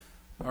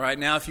All right,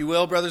 now, if you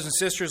will, brothers and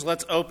sisters,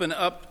 let's open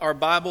up our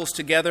Bibles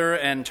together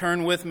and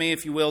turn with me,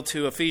 if you will,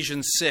 to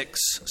Ephesians 6,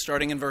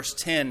 starting in verse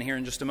 10 here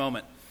in just a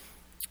moment.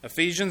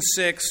 Ephesians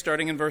 6,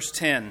 starting in verse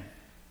 10.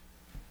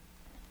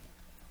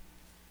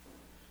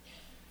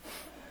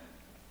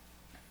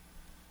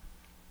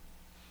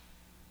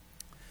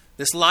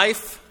 This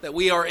life that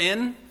we are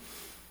in,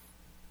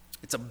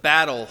 it's a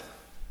battle.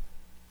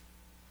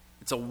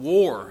 It's a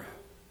war.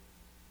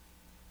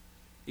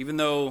 Even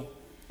though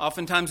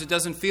oftentimes it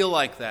doesn't feel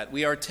like that.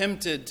 We are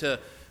tempted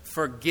to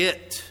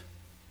forget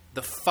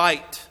the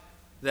fight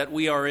that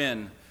we are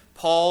in.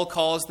 Paul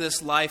calls this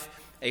life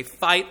a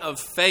fight of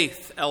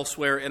faith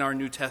elsewhere in our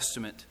New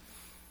Testament.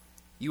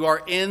 You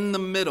are in the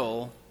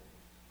middle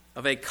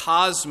of a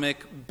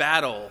cosmic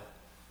battle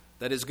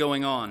that is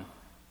going on.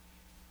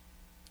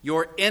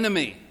 Your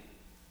enemy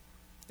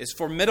is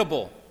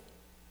formidable.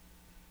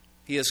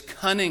 He is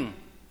cunning.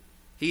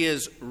 He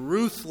is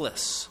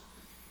ruthless.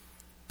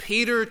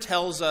 Peter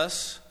tells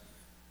us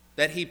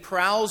that he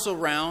prowls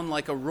around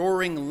like a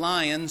roaring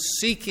lion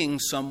seeking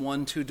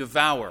someone to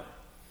devour.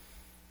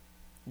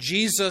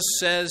 Jesus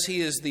says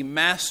he is the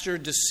master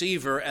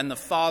deceiver and the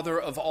father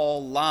of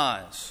all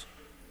lies.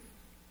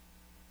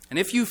 And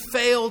if you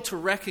fail to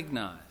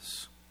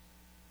recognize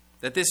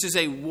that this is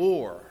a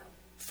war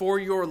for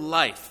your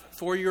life,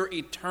 for your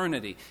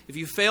eternity, if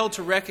you fail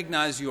to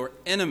recognize your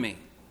enemy,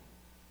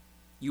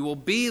 you will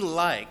be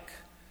like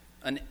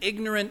an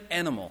ignorant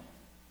animal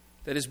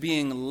that is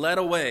being led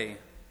away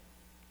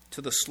to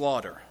the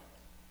slaughter.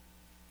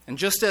 And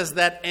just as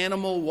that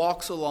animal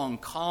walks along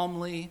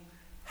calmly,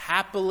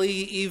 happily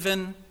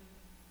even,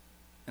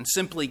 and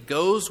simply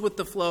goes with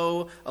the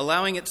flow,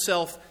 allowing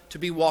itself to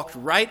be walked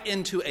right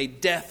into a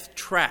death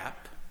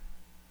trap,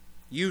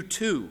 you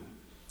too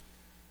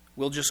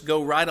will just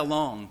go right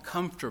along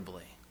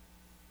comfortably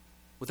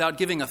without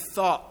giving a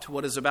thought to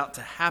what is about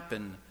to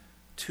happen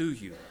to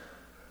you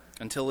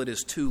until it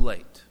is too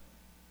late.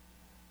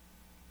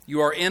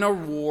 You are in a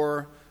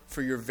war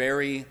for your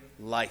very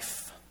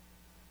life,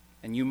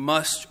 and you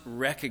must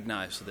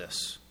recognize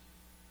this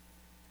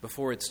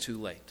before it's too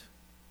late.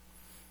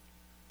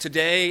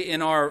 Today,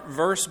 in our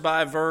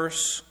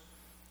verse-by-verse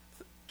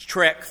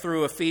trek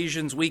through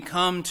Ephesians, we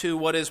come to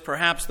what is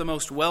perhaps the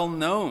most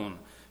well-known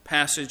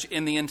passage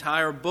in the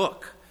entire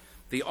book,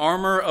 the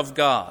armor of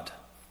God.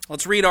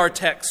 Let's read our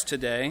text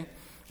today.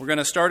 We're going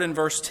to start in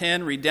verse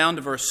 10, read down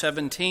to verse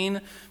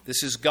 17.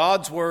 This is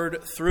God's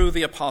word through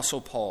the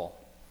Apostle Paul.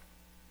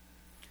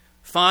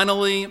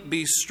 Finally,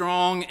 be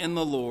strong in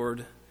the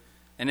Lord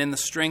and in the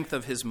strength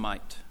of his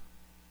might.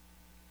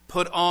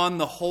 Put on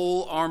the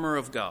whole armor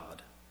of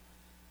God,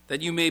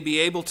 that you may be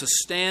able to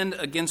stand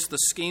against the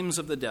schemes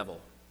of the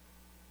devil.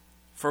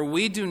 For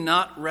we do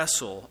not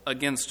wrestle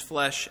against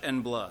flesh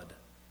and blood,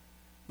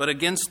 but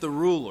against the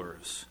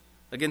rulers,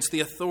 against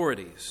the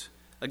authorities,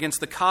 against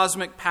the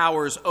cosmic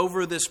powers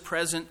over this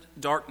present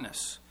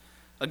darkness,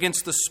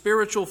 against the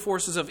spiritual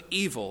forces of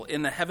evil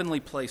in the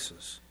heavenly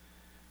places.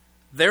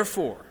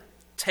 Therefore,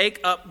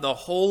 take up the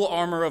whole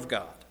armor of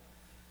God,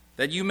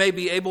 that you may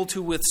be able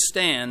to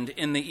withstand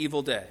in the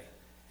evil day,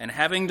 and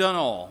having done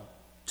all,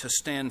 to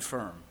stand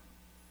firm.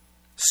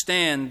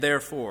 Stand,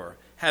 therefore,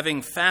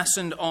 having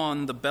fastened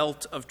on the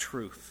belt of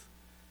truth,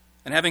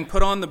 and having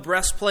put on the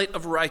breastplate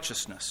of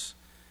righteousness,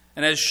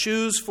 and as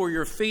shoes for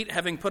your feet,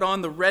 having put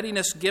on the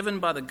readiness given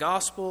by the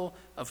gospel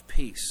of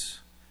peace.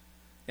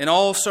 In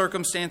all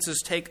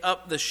circumstances, take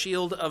up the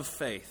shield of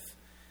faith,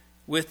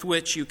 with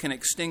which you can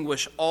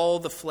extinguish all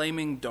the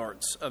flaming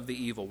darts of the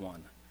evil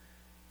one.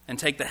 And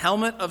take the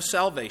helmet of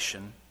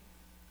salvation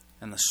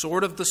and the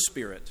sword of the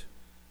Spirit,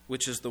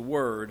 which is the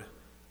word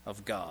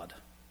of God.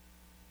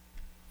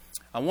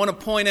 I want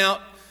to point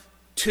out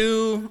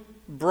two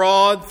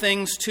broad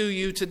things to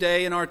you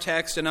today in our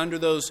text, and under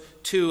those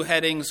two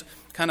headings,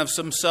 kind of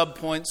some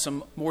subpoints,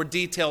 some more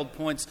detailed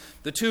points.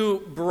 The two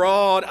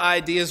broad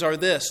ideas are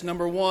this.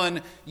 Number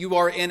one, you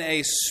are in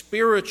a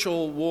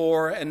spiritual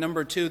war. And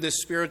number two,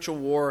 this spiritual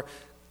war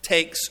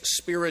takes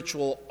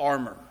spiritual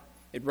armor.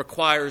 It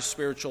requires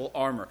spiritual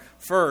armor.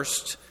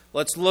 First,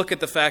 let's look at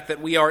the fact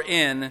that we are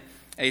in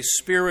a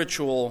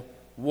spiritual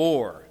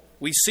war.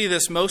 We see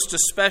this most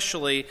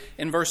especially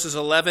in verses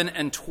 11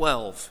 and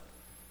 12.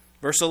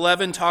 Verse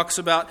 11 talks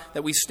about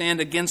that we stand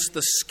against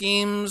the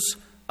schemes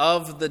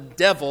of the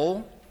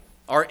devil,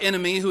 our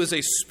enemy, who is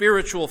a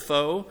spiritual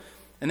foe.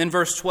 And then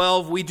verse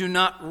 12, we do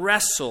not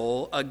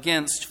wrestle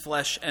against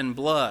flesh and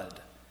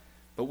blood,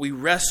 but we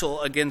wrestle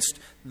against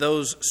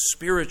those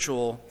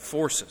spiritual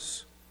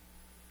forces.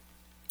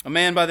 A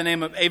man by the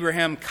name of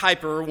Abraham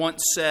Kuyper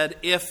once said,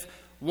 if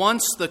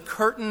once the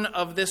curtain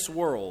of this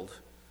world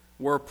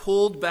were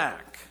pulled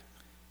back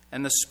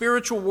and the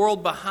spiritual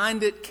world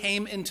behind it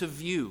came into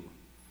view,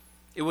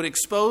 it would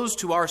expose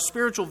to our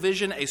spiritual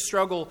vision a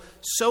struggle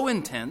so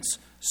intense,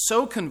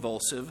 so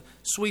convulsive,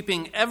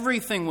 sweeping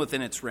everything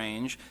within its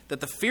range,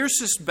 that the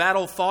fiercest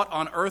battle fought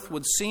on earth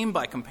would seem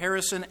by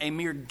comparison a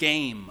mere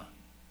game.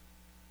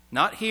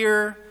 Not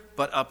here,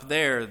 but up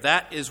there.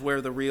 That is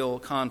where the real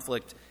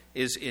conflict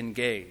is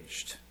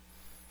engaged.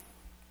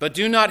 But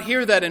do not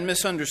hear that and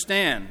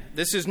misunderstand.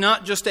 This is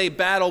not just a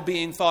battle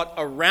being fought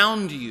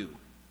around you.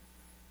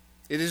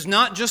 It is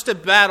not just a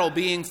battle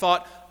being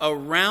fought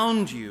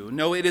around you.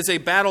 No, it is a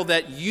battle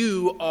that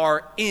you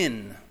are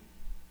in.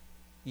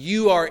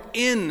 You are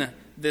in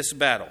this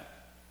battle.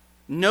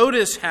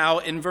 Notice how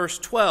in verse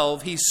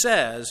 12 he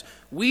says,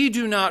 "We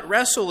do not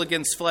wrestle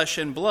against flesh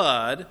and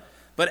blood,"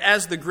 but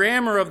as the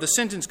grammar of the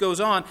sentence goes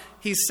on,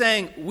 he's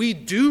saying we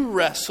do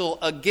wrestle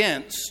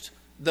against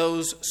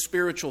those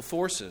spiritual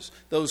forces,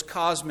 those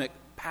cosmic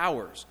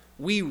powers.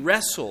 We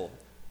wrestle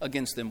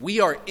against them. We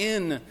are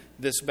in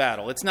this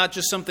battle. It's not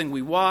just something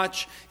we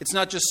watch. It's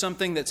not just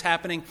something that's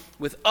happening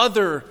with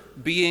other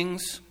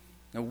beings.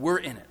 No, we're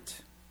in it.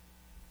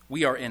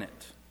 We are in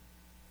it.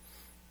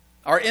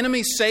 Our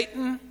enemy,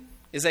 Satan,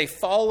 is a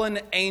fallen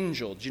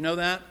angel. Do you know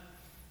that?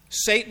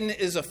 Satan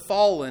is a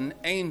fallen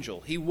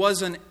angel. He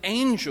was an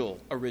angel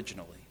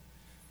originally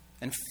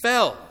and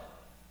fell.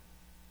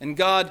 And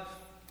God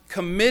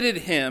committed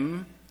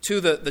him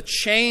to the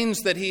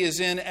chains that he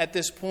is in at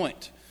this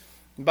point.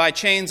 By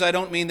chains, I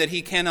don't mean that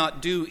he cannot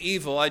do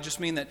evil. I just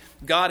mean that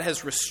God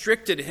has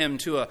restricted him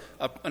to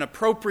an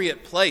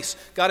appropriate place.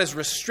 God has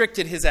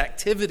restricted his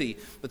activity.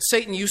 But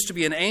Satan used to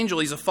be an angel.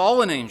 He's a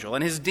fallen angel.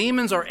 And his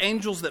demons are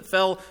angels that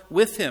fell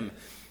with him.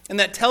 And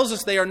that tells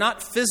us they are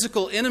not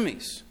physical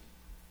enemies.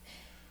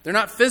 They're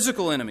not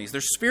physical enemies.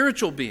 They're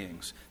spiritual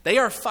beings. They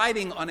are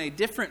fighting on a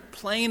different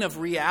plane of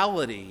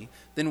reality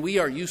than we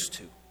are used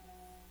to.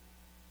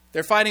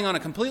 They're fighting on a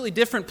completely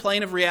different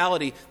plane of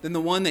reality than the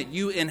one that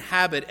you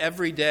inhabit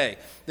every day,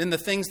 than the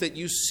things that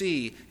you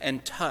see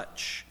and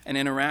touch and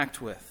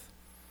interact with.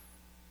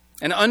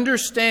 And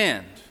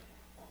understand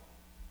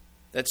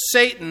that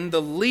Satan,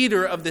 the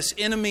leader of this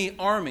enemy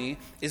army,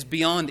 is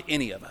beyond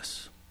any of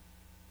us.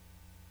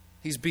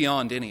 He's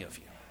beyond any of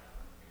you.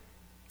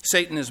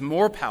 Satan is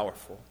more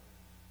powerful,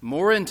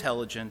 more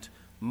intelligent,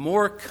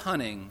 more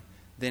cunning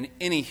than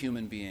any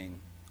human being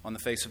on the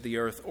face of the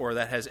earth, or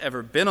that has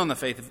ever been on the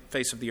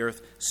face of the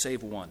earth,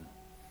 save one.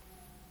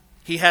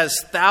 He has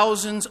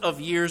thousands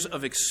of years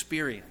of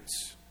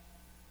experience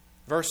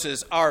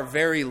versus our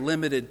very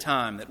limited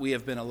time that we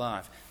have been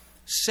alive.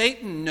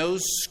 Satan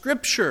knows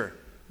Scripture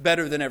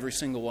better than every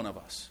single one of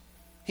us.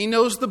 He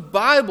knows the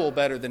Bible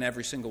better than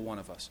every single one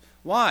of us.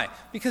 Why?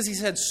 Because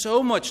he's had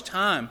so much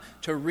time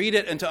to read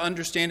it and to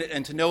understand it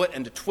and to know it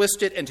and to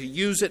twist it and to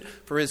use it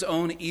for his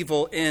own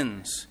evil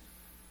ends.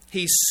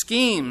 He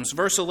schemes.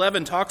 Verse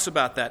 11 talks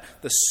about that.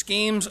 The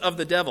schemes of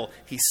the devil.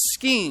 He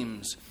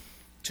schemes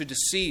to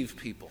deceive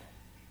people.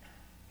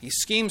 He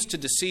schemes to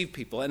deceive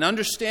people. And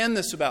understand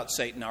this about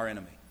Satan, our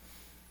enemy.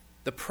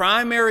 The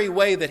primary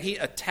way that he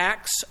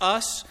attacks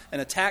us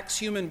and attacks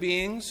human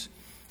beings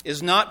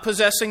is not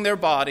possessing their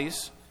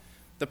bodies.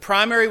 The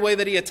primary way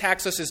that he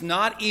attacks us is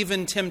not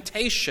even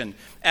temptation,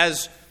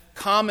 as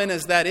common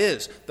as that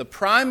is. The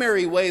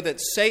primary way that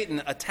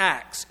Satan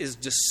attacks is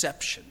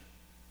deception.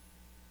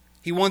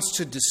 He wants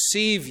to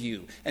deceive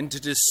you and to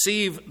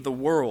deceive the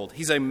world.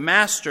 He's a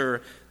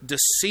master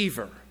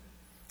deceiver.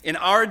 In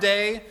our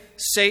day,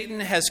 Satan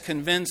has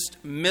convinced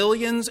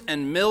millions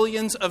and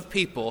millions of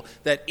people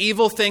that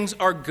evil things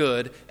are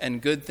good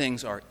and good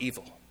things are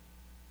evil.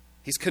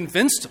 He's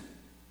convinced them,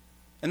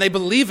 and they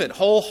believe it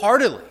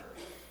wholeheartedly.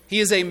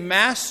 He is a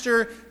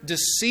master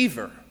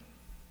deceiver.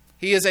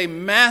 He is a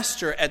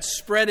master at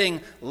spreading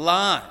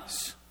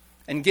lies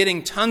and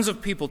getting tons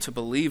of people to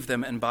believe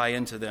them and buy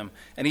into them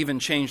and even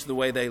change the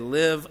way they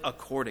live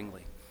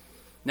accordingly.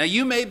 Now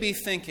you may be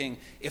thinking,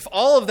 if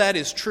all of that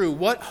is true,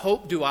 what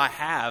hope do I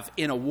have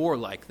in a war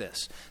like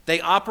this?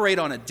 They operate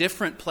on a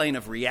different plane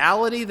of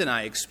reality than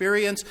I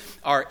experience.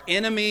 Our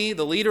enemy,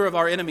 the leader of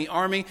our enemy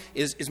army,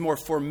 is more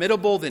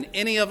formidable than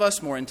any of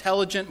us, more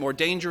intelligent, more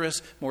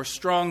dangerous, more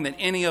strong than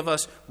any of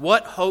us.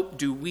 What hope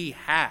do we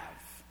have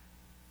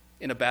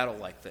in a battle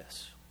like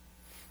this?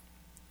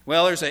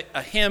 Well, there's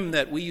a hymn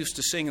that we used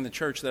to sing in the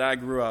church that I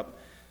grew up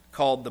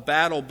called "The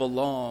Battle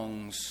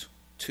Belongs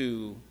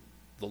to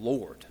the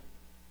Lord."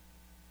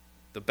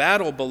 The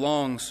battle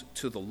belongs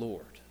to the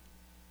Lord.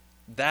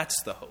 That's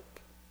the hope.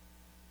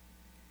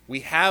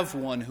 We have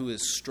one who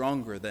is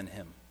stronger than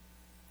him.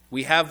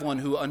 We have one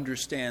who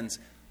understands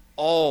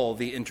all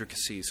the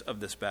intricacies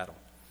of this battle.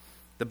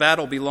 The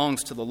battle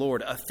belongs to the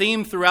Lord. A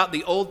theme throughout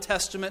the Old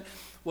Testament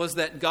was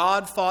that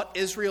God fought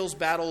Israel's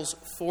battles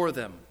for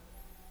them.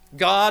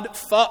 God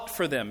fought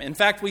for them. In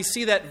fact, we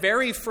see that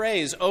very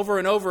phrase over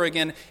and over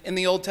again in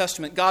the Old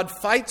Testament. God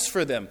fights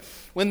for them.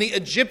 When the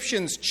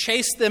Egyptians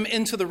chased them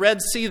into the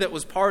Red Sea that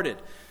was parted,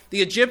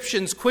 the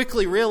Egyptians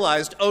quickly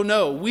realized, oh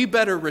no, we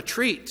better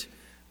retreat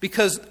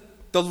because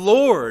the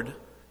Lord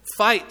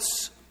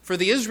fights for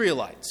the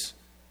Israelites.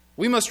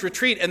 We must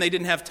retreat, and they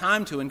didn't have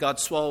time to, and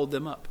God swallowed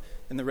them up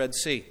in the Red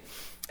Sea.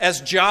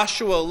 As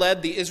Joshua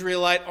led the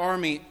Israelite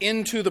army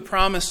into the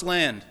Promised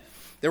Land,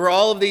 there were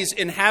all of these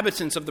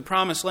inhabitants of the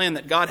Promised Land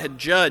that God had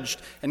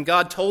judged, and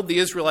God told the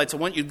Israelites, I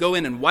want you to go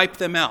in and wipe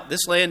them out.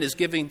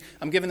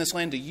 I'm giving this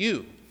land to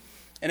you.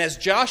 And as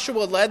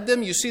Joshua led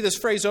them, you see this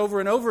phrase over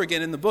and over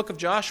again in the book of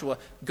Joshua,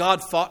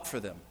 God fought for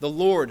them. The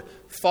Lord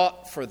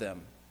fought for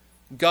them.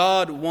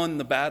 God won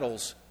the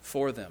battles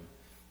for them.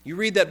 You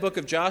read that book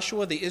of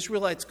Joshua, the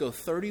Israelites go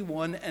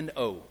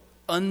 31-0,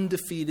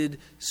 undefeated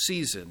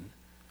season.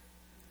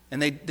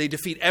 And they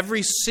defeat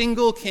every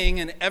single king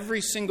and every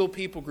single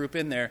people group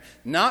in there,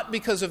 not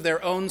because of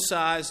their own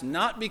size,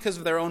 not because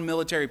of their own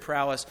military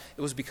prowess.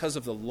 It was because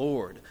of the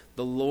Lord.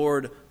 The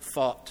Lord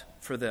fought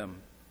for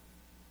them.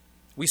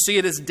 We see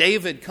it as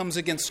David comes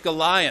against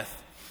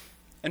Goliath.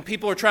 And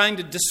people are trying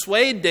to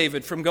dissuade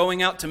David from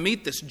going out to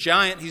meet this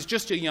giant. He's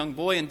just a young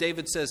boy. And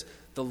David says,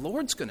 the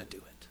Lord's going to do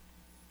it.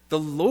 The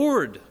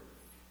Lord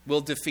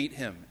will defeat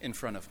him in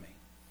front of me.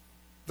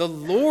 The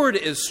Lord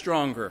is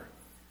stronger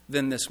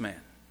than this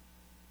man.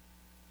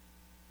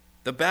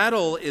 The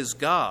battle is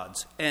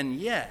God's, and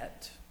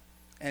yet,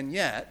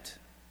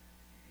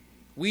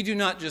 we do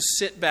not just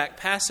sit back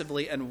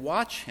passively and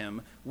watch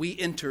him. We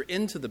enter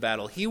into the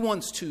battle. He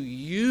wants to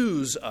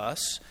use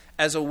us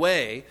as a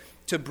way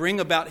to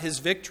bring about his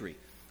victory.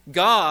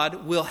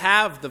 God will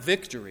have the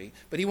victory,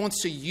 but he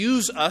wants to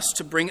use us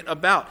to bring it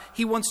about.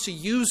 He wants to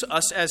use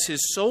us as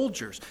his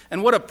soldiers.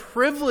 And what a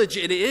privilege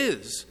it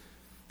is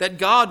that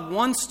God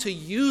wants to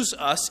use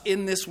us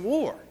in this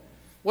war.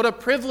 What a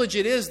privilege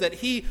it is that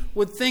he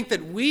would think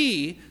that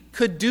we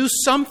could do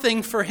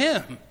something for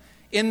him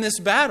in this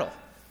battle.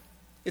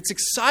 It's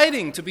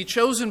exciting to be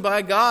chosen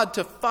by God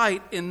to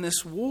fight in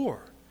this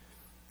war.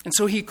 And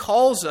so he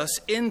calls us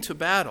into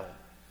battle,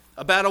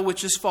 a battle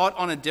which is fought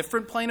on a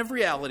different plane of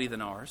reality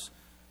than ours,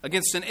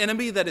 against an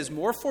enemy that is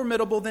more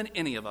formidable than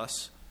any of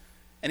us.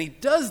 And he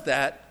does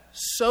that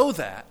so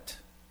that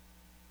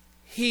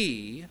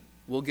he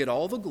will get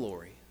all the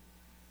glory,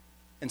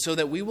 and so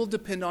that we will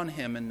depend on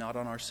him and not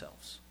on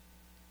ourselves.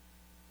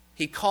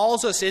 He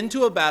calls us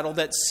into a battle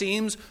that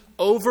seems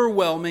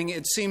overwhelming.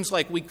 It seems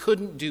like we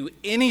couldn't do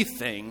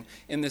anything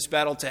in this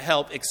battle to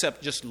help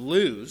except just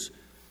lose,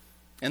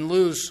 and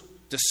lose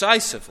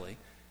decisively.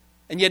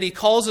 And yet he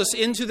calls us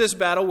into this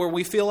battle where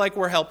we feel like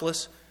we're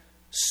helpless,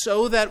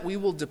 so that we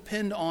will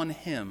depend on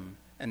him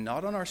and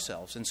not on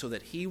ourselves, and so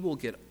that he will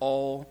get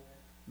all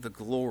the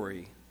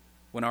glory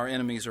when our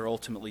enemies are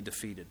ultimately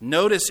defeated.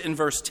 Notice in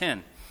verse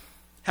 10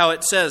 how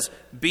it says,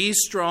 be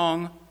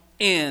strong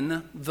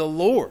in the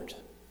Lord.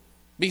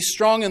 Be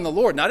strong in the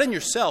Lord, not in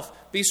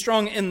yourself. Be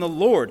strong in the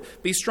Lord.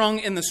 Be strong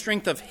in the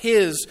strength of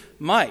his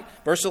might.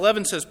 Verse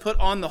 11 says, put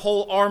on the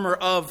whole armor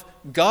of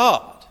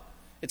God.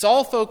 It's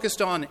all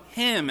focused on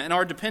him and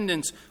our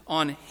dependence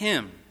on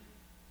him,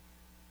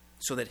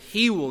 so that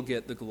he will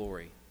get the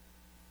glory.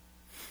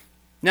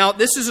 Now,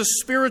 this is a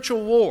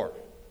spiritual war,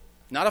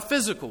 not a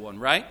physical one,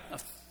 right?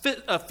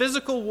 A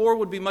physical war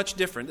would be much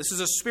different. This is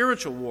a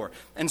spiritual war.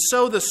 And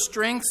so the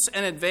strengths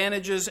and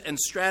advantages and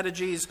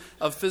strategies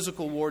of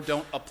physical war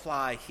don't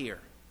apply here.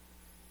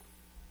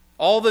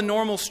 All the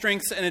normal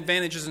strengths and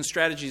advantages and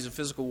strategies of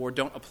physical war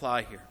don't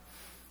apply here.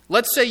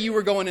 Let's say you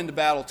were going into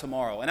battle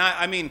tomorrow. And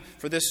I mean,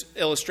 for this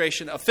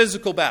illustration, a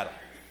physical battle.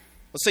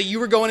 Let's say you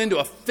were going into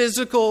a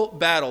physical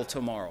battle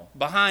tomorrow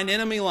behind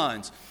enemy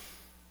lines.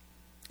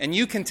 And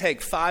you can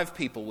take 5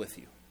 people with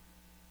you.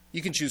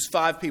 You can choose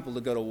 5 people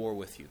to go to war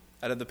with you.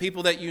 Out of the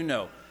people that you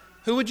know,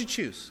 who would you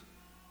choose?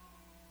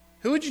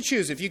 Who would you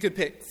choose if you could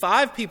pick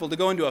 5 people to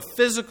go into a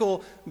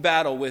physical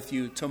battle with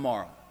you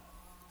tomorrow?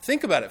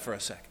 Think about it for a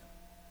second.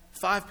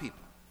 5 people.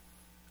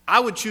 I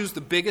would choose the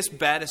biggest,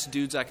 baddest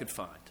dudes I could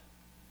find.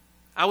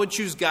 I would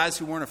choose guys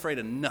who weren't afraid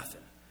of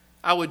nothing.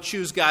 I would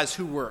choose guys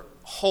who were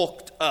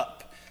hulked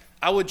up.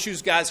 I would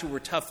choose guys who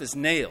were tough as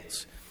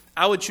nails.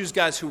 I would choose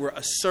guys who were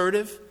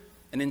assertive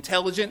and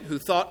intelligent, who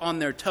thought on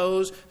their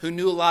toes, who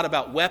knew a lot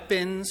about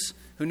weapons,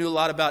 who knew a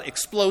lot about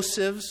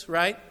explosives,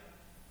 right?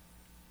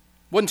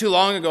 Wasn't too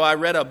long ago, I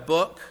read a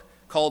book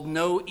called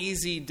No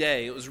Easy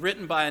Day. It was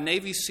written by a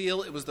Navy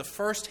SEAL. It was the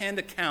first-hand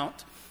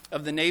account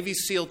of the Navy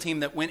SEAL team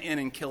that went in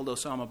and killed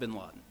Osama bin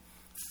Laden.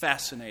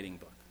 Fascinating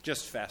book,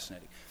 just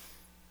fascinating.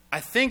 I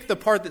think the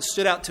part that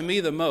stood out to me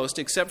the most,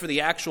 except for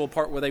the actual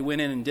part where they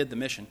went in and did the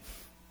mission,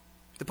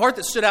 the part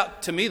that stood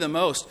out to me the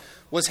most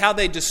was how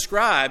they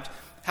described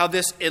how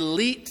this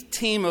elite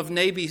team of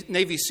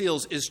Navy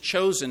SEALs is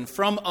chosen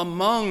from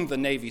among the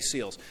Navy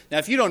SEALs. Now,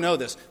 if you don't know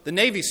this, the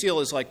Navy SEAL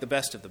is like the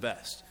best of the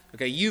best.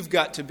 Okay, you've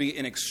got to be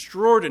in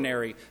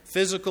extraordinary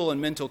physical and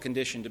mental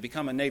condition to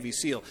become a Navy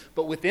SEAL.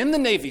 But within the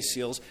Navy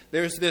SEALs,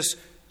 there's this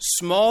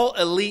small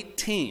elite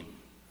team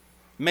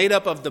made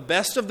up of the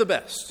best of the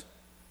best.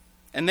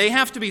 And they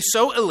have to be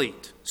so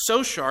elite,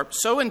 so sharp,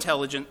 so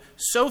intelligent,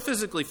 so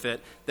physically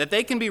fit that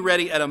they can be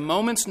ready at a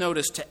moment's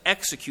notice to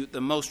execute the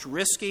most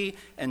risky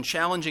and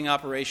challenging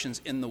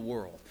operations in the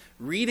world.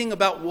 Reading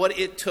about what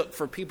it took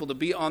for people to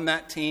be on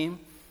that team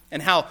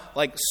and how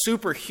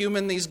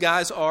superhuman these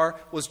guys are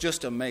was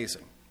just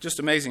amazing. Just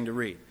amazing to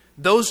read.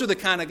 Those are the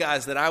kind of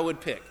guys that I would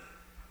pick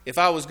if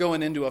I was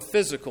going into a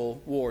physical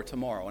war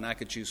tomorrow and I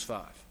could choose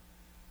 5.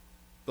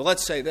 But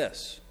let's say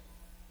this.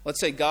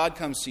 Let's say God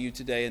comes to you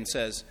today and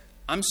says,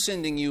 I'm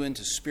sending you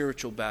into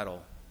spiritual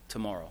battle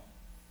tomorrow.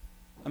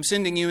 I'm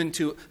sending you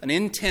into an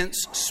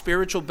intense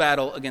spiritual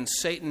battle against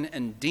Satan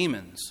and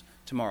demons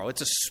tomorrow. It's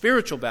a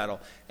spiritual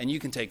battle, and you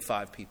can take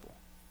 5 people.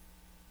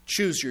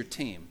 Choose your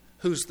team.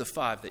 who's the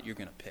 5 that you're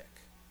going to pick.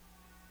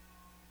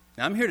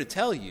 Now, I'm here to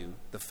tell you,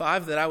 the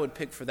 5 that I would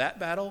pick for that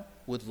battle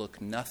would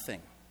look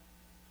nothing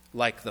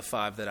like the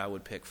 5 that I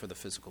would pick for the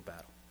physical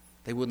battle.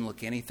 They wouldn't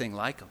look anything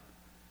like them.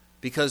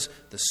 Because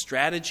the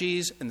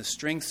strategies and the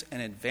strengths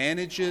and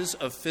advantages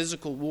of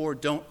physical war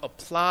don't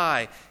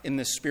apply in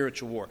this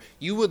spiritual war.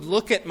 You would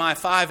look at my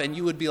 5 and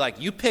you would be like,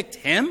 you picked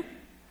him?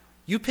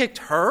 You picked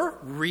her?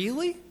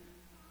 Really?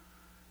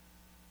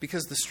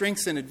 Because the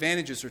strengths and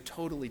advantages are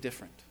totally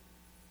different.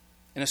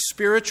 In a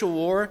spiritual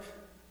war,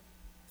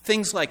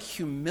 things like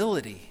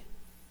humility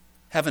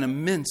have an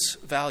immense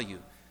value.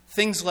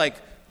 Things like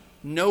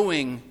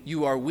knowing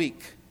you are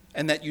weak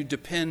and that you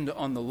depend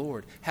on the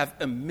Lord have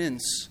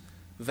immense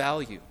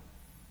value.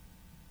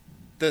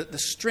 The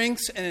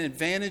strengths and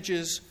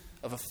advantages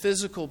of a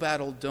physical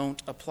battle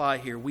don't apply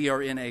here. We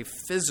are in a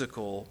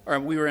spiritual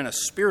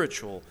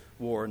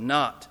war,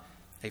 not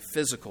a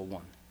physical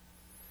one.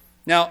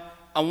 Now,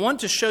 I want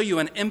to show you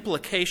an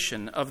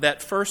implication of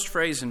that first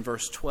phrase in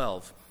verse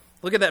 12.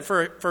 Look at that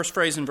first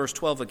phrase in verse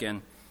 12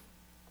 again,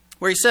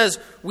 where he says,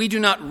 we do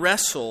not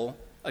wrestle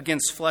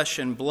against flesh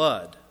and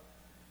blood.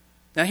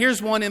 Now,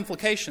 here's one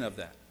implication of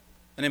that,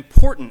 an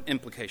important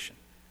implication.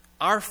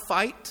 Our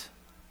fight,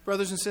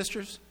 brothers and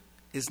sisters,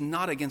 is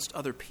not against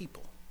other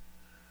people.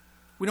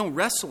 We don't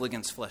wrestle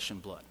against flesh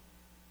and blood.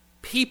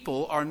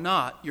 People are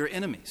not your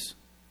enemies.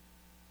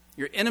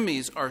 Your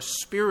enemies are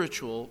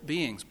spiritual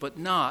beings, but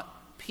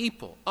not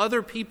people.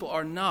 Other people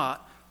are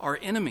not our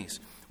enemies.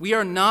 We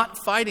are not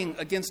fighting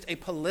against a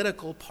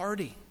political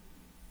party.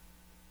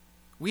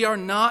 We are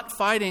not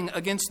fighting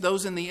against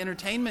those in the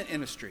entertainment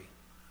industry.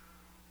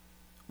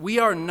 We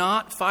are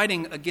not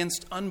fighting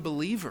against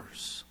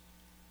unbelievers.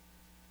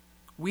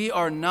 We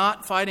are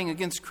not fighting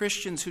against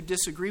Christians who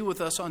disagree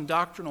with us on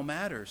doctrinal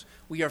matters.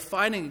 We are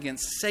fighting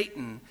against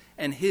Satan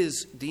and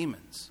his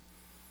demons.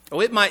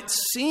 Oh, it might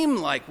seem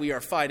like we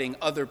are fighting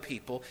other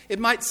people. It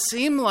might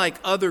seem like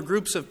other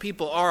groups of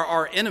people are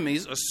our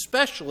enemies,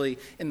 especially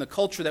in the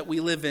culture that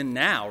we live in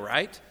now,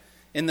 right?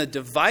 In the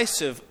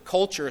divisive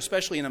culture,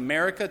 especially in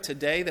America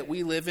today that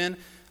we live in,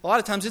 a lot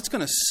of times it's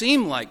going to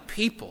seem like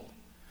people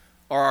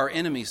are our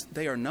enemies.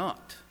 They are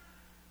not.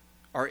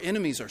 Our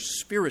enemies are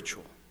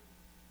spiritual.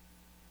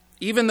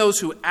 Even those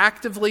who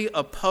actively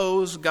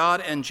oppose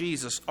God and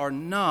Jesus are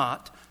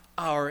not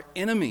our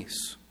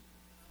enemies.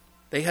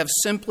 They have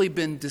simply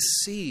been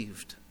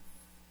deceived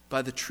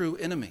by the true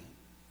enemy.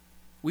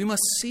 We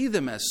must see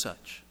them as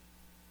such.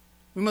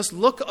 We must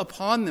look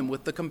upon them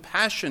with the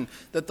compassion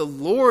that the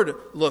Lord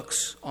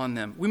looks on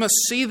them. We must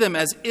see them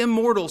as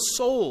immortal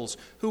souls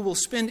who will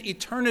spend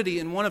eternity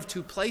in one of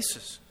 2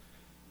 places.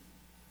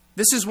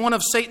 This is one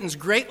of Satan's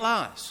great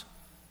lies,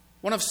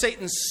 one of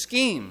Satan's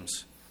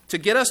schemes, to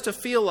get us to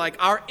feel like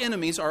our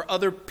enemies are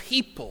other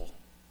people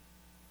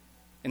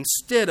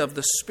instead of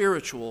the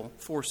spiritual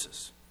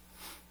forces.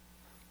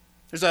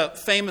 There's a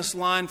famous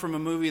line from a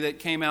movie that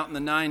came out in the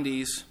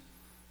 90s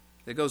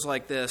that goes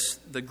like this: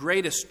 the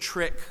greatest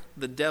trick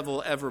the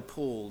devil ever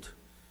pulled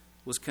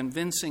was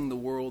convincing the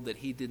world that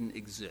he didn't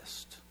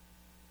exist.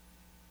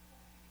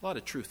 A lot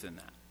of truth in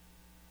that.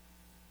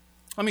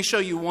 Let me show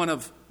you one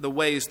of the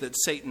ways that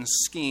Satan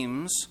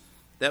schemes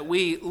that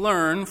we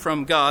learn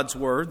from God's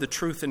Word, the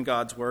truth in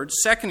God's Word.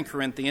 2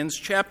 Corinthians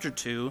chapter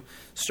 2,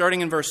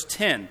 starting in verse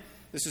 10.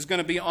 This is going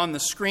to be on the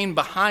screen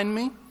behind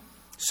me.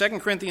 2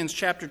 Corinthians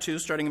chapter 2,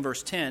 starting in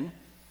verse 10.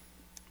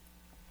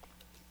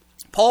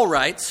 Paul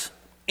writes,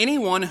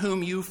 anyone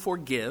whom you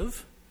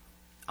forgive,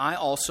 I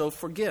also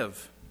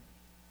forgive.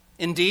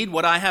 Indeed,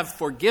 what I have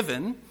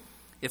forgiven,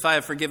 if I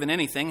have forgiven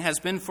anything, has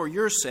been for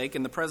your sake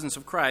in the presence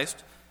of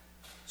Christ,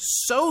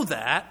 so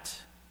that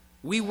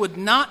we would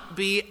not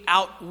be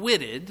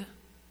outwitted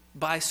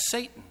by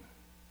Satan.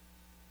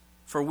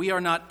 For we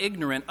are not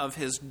ignorant of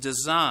his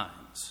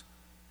designs.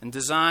 And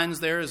designs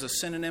there is a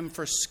synonym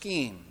for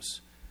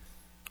schemes.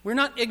 We're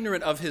not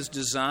ignorant of his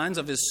designs,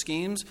 of his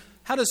schemes.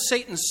 How does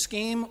Satan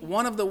scheme?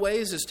 One of the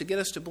ways is to get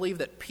us to believe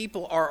that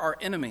people are our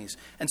enemies.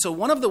 And so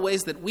one of the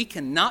ways that we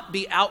cannot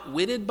be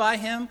outwitted by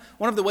him,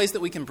 one of the ways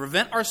that we can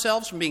prevent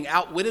ourselves from being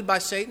outwitted by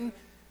Satan,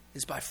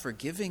 is by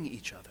forgiving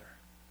each other.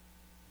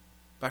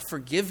 By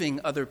forgiving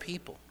other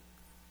people.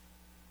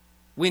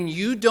 When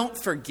you don't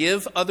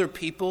forgive other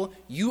people,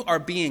 you are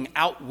being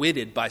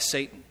outwitted by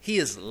Satan. He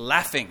is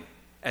laughing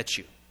at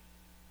you.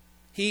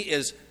 He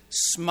is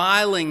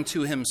smiling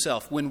to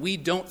himself when we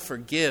don't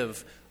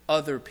forgive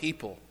other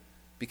people,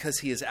 because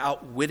he is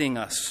outwitting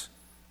us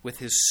with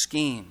his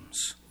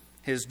schemes,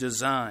 his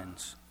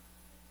designs.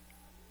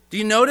 Do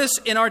you notice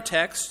in our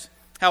text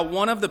how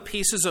one of the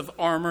pieces of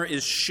armor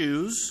is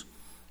shoes?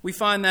 We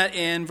find that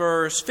in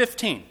verse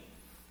 15.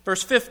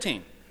 Verse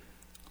 15.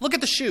 Look at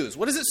the shoes.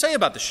 What does it say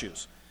about the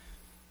shoes?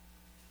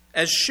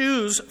 As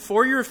shoes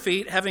for your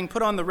feet, having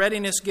put on the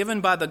readiness given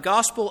by the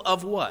gospel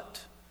of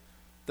what?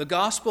 The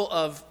gospel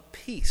of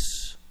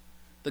peace.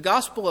 The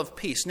gospel of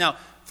peace. Now,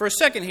 for a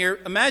second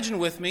here, imagine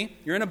with me,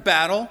 you're in a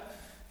battle,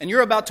 and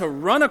you're about to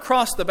run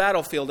across the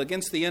battlefield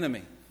against the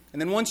enemy. And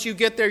then once you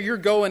get there, you're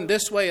going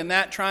this way and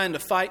that, trying to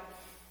fight.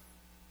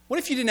 What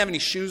if you didn't have any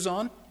shoes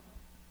on?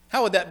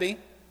 How would that be?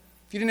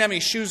 If you didn't have any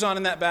shoes on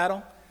in that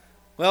battle?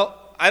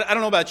 Well, I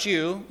don't know about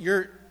you.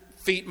 Your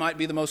feet might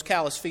be the most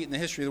callous feet in the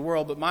history of the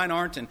world, but mine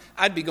aren't, and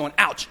I'd be going,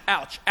 ouch,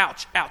 ouch,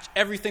 ouch, ouch.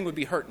 Everything would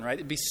be hurting, right?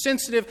 It'd be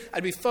sensitive.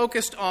 I'd be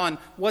focused on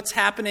what's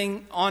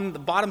happening on the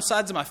bottom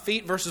sides of my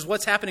feet versus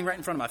what's happening right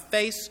in front of my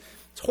face.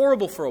 It's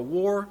horrible for a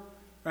war,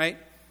 right?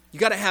 You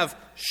got to have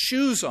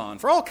shoes on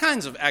for all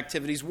kinds of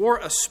activities, war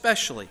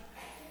especially.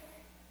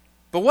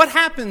 But what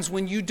happens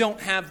when you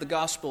don't have the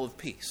gospel of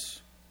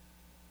peace?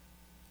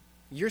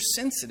 You're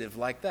sensitive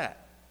like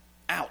that.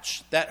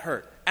 Ouch, that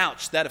hurt.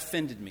 Ouch, that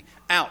offended me.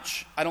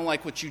 Ouch, I don't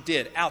like what you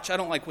did. Ouch, I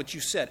don't like what you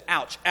said.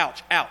 Ouch,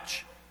 ouch,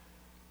 ouch.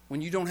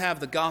 When you don't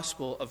have the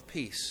gospel of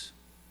peace.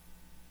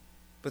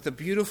 But the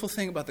beautiful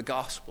thing about the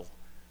gospel,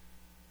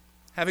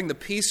 having the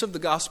peace of the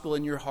gospel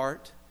in your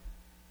heart,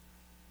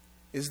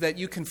 is that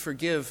you can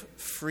forgive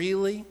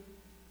freely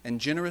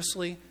and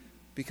generously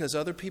because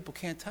other people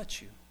can't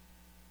touch you.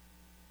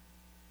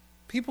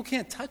 People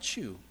can't touch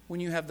you when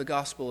you have the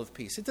gospel of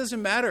peace. It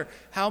doesn't matter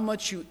how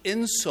much you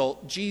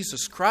insult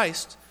Jesus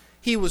Christ.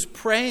 He was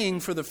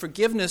praying for the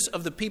forgiveness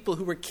of the people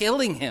who were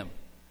killing him.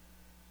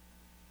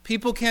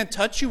 People can't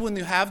touch you when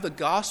you have the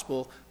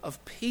gospel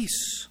of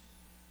peace.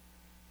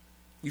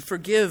 You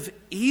forgive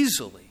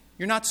easily.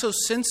 You're not so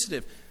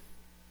sensitive.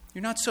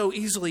 You're not so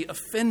easily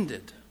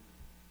offended.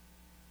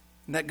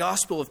 And that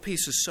gospel of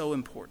peace is so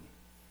important.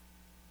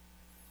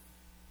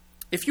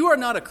 If you are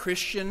not a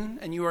Christian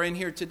and you are in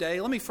here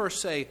today, let me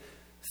first say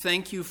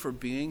thank you for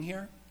being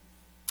here.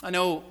 I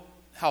know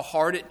how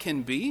hard it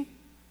can be.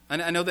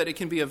 I know that it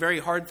can be a very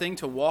hard thing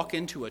to walk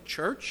into a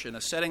church in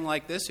a setting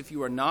like this if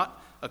you are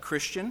not a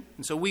Christian.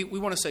 And so we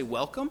want to say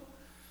welcome.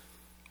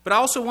 But I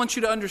also want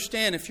you to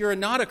understand, if you're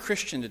not a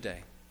Christian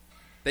today,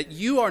 that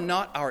you are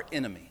not our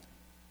enemy.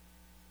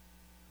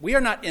 We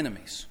are not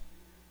enemies.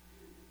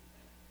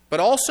 But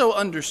also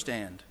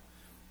understand,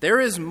 there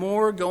is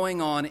more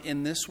going on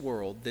in this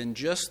world than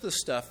just the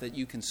stuff that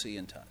you can see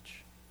and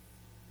touch.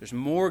 There's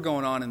more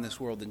going on in this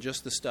world than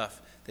just the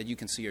stuff that you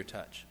can see or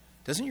touch.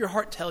 Doesn't your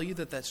heart tell you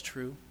that that's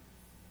true?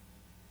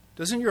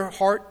 Doesn't your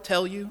heart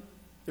tell you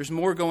there's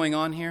more going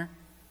on here?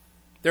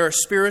 There are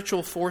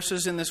spiritual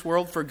forces in this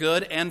world for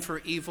good and for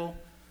evil.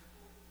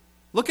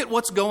 Look at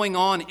what's going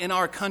on in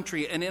our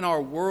country and in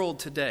our world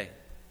today.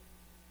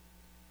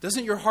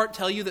 Doesn't your heart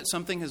tell you that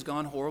something has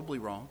gone horribly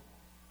wrong?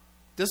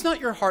 Does not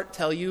your heart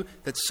tell you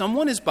that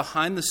someone is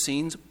behind the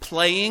scenes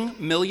playing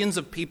millions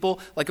of people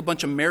like a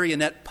bunch of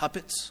marionette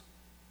puppets?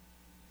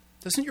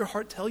 Doesn't your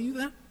heart tell you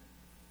that?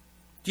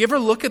 Do you ever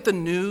look at the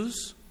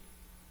news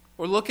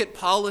or look at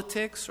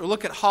politics or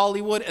look at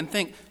Hollywood and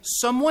think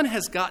someone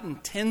has gotten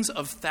tens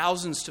of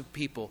thousands of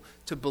people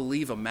to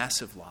believe a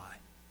massive lie?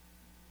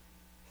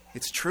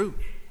 It's true.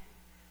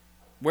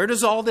 Where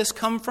does all this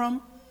come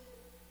from?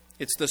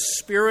 It's the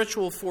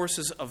spiritual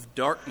forces of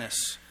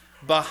darkness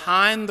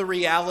behind the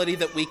reality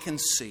that we can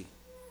see.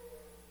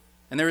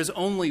 And there is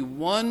only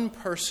one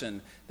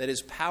person that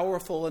is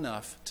powerful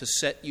enough to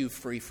set you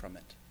free from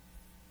it.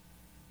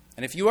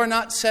 And if you are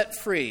not set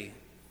free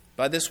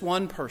by this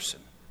one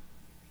person,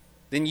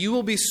 then you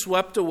will be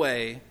swept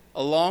away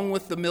along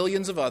with the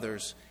millions of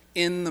others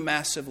in the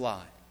massive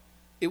lie.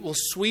 It will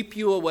sweep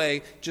you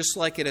away just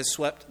like it has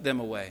swept them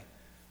away.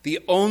 The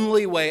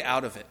only way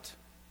out of it,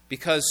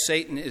 because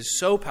Satan is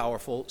so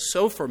powerful,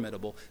 so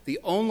formidable, the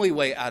only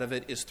way out of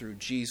it is through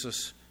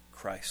Jesus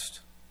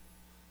Christ.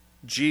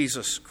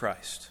 Jesus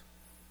Christ.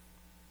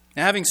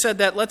 Now, having said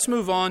that, let's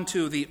move on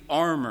to the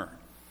armor.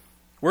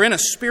 We're in a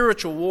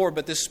spiritual war,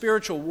 but this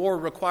spiritual war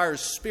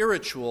requires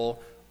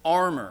spiritual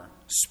armor.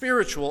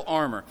 Spiritual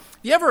armor.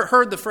 You ever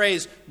heard the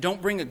phrase,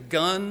 don't bring a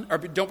gun, or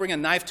don't bring a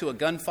knife to a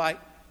gunfight?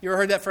 You ever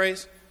heard that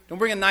phrase? Don't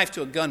bring a knife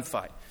to a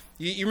gunfight.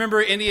 You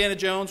remember Indiana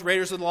Jones,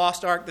 Raiders of the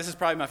Lost Ark? This is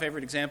probably my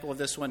favorite example of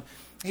this one.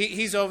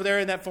 He's over there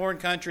in that foreign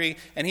country,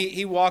 and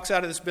he walks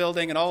out of this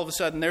building, and all of a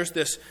sudden there's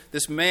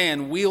this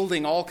man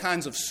wielding all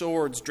kinds of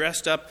swords,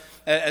 dressed up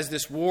as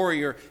this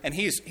warrior, and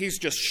he's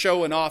just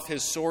showing off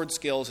his sword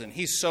skills, and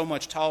he's so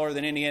much taller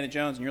than Indiana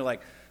Jones, and you're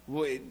like,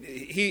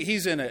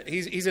 he's in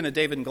a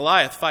David and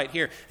Goliath fight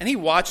here, and he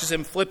watches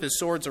him flip his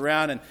swords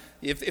around, and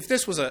if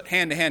this was a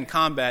hand-to-hand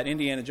combat,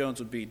 Indiana Jones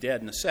would be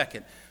dead in a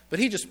second. But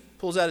he just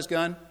pulls out his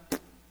gun,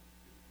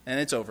 and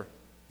it's over.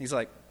 He's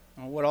like,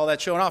 oh, what all that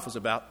showing off was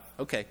about.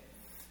 Okay.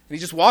 And he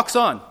just walks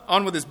on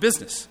with his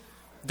business.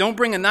 Don't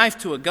bring a knife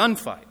to a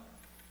gunfight.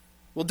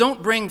 Well,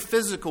 don't bring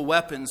physical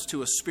weapons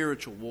to a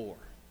spiritual war.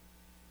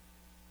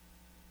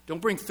 Don't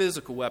bring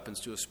physical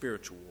weapons to a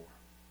spiritual war.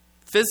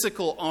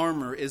 Physical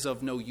armor is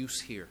of no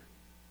use here.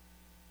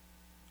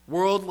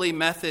 Worldly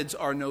methods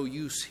are no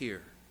use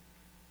here.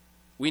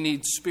 We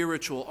need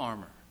spiritual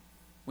armor.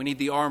 We need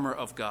the armor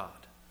of God.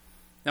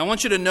 Now, I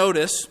want you to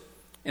notice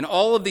in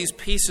all of these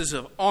pieces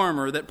of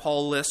armor that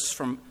Paul lists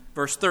from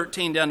verse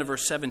 13 down to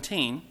verse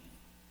 17,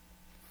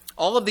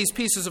 all of these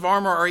pieces of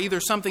armor are either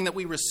something that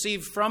we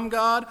receive from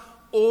God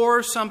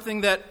or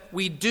something that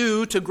we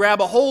do to grab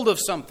a hold of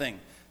something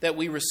that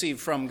we receive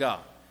from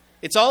God.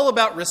 It's all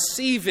about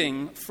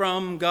receiving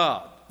from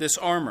God, this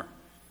armor.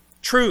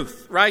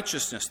 Truth,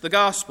 righteousness, the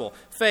gospel,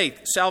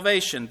 faith,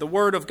 salvation, the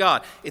word of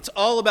God. It's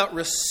all about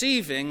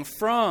receiving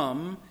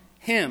from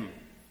Him,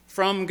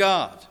 from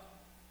God.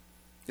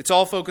 It's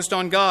all focused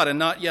on God and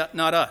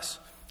not us.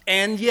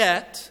 And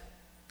yet,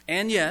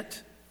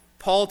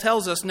 Paul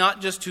tells us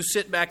not just to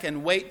sit back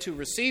and wait to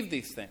receive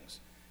these things.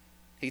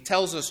 He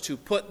tells us to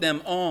put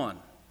them on,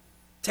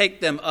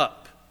 take them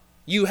up.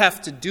 You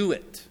have to do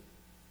it.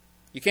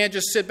 You can't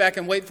just sit back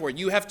and wait for it.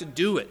 You have to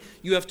do it.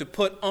 You have to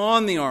put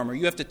on the armor.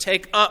 You have to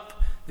take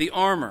up the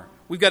armor.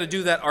 We've got to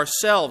do that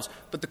ourselves.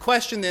 But the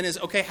question then is,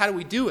 okay, how do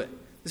we do it?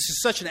 This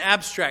is such an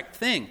abstract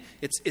thing.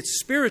 It's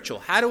spiritual.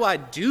 How do I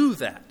do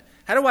that?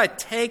 How do I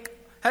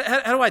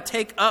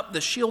take up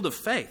the shield of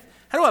faith?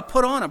 How do I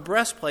put on a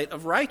breastplate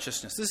of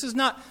righteousness? This is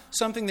not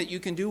something that you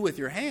can do with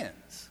your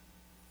hands.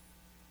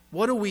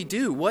 What do we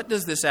do? What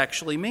does this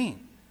actually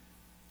mean?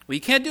 Well,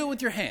 you can't do it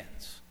with your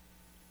hands.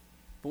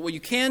 But what you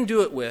can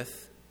do it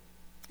with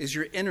is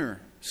your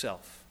inner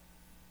self,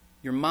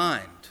 your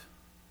mind,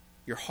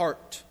 your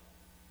heart,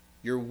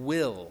 your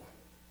will.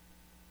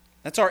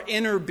 That's our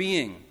inner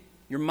being,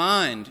 your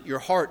mind, your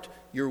heart,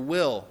 your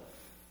will.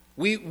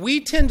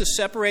 We tend to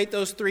separate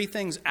those three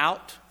things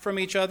out from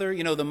each other.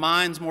 You know, the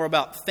mind's more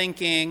about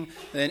thinking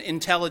and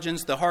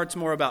intelligence. The heart's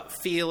more about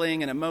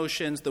feeling and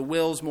emotions. The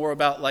will's more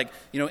about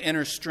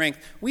inner strength.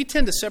 We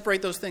tend to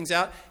separate those things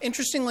out.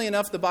 Interestingly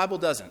enough, the Bible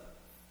doesn't.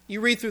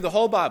 You read through the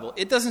whole Bible,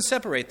 it doesn't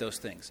separate those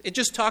things. It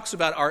just talks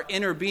about our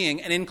inner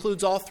being and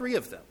includes all three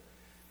of them.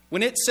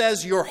 When it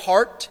says your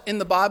heart in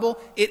the Bible,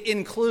 it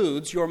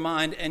includes your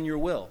mind and your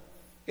will.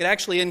 It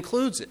actually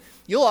includes it.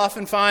 You'll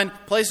often find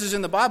places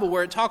in the Bible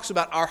where it talks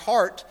about our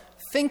heart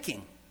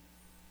thinking.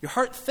 Your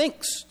heart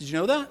thinks. Did you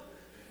know that?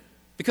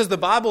 Because the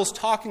Bible's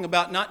talking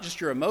about not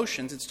just your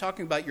emotions, it's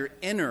talking about your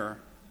inner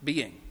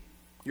being.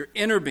 Your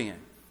inner being.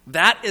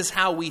 That is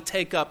how we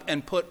take up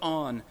and put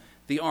on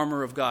the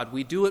armor of God.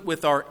 We do it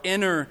with our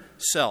inner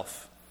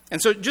self.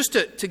 And so just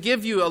to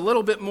give you a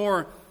little bit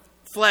more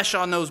flesh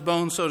on those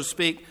bones, so to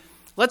speak,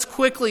 let's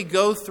quickly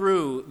go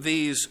through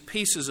these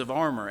pieces of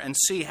armor and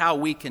see how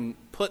we can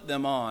put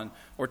them on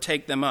or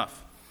take them up.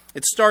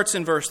 It starts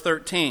in verse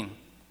 14.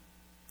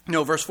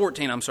 Verse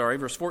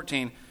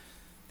 14.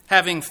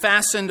 Having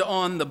fastened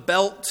on the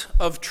belt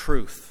of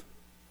truth.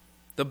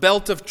 The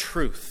belt of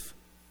truth.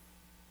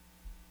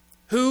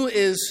 Who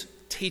is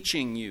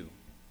teaching you?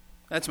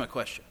 That's my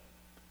question.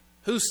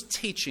 Who's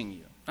teaching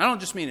you? I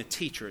don't just mean a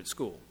teacher at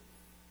school.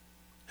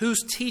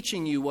 Who's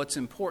teaching you what's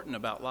important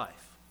about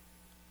life?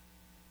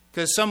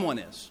 Because someone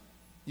is.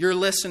 You're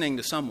listening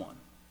to someone.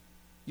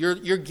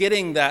 You're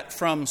getting that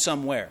from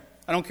somewhere.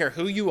 I don't care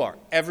who you are.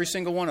 Every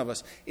single one of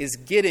us is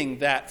getting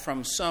that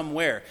from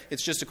somewhere.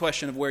 It's just a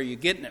question of where you're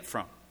getting it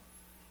from.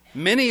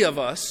 Many of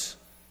us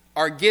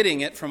are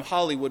getting it from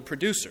Hollywood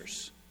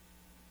producers,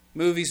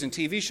 movies and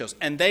TV shows.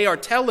 And they are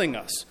telling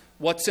us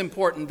what's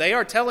important. They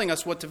are telling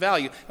us what to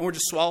value, and we're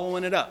just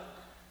swallowing it up.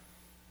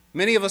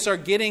 Many of us are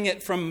getting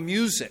it from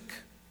music,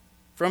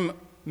 from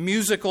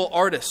musical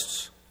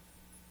artists.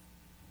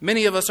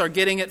 Many of us are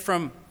getting it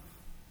from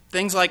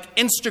things like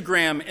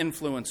Instagram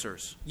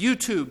influencers,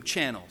 YouTube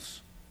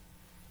channels.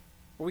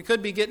 Or we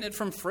could be getting it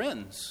from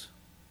friends,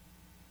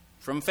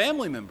 from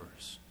family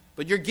members.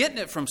 But you're getting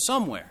it from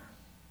somewhere.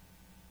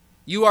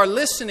 You are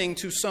listening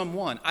to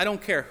someone. I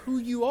don't care who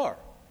you are.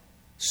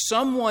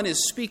 Someone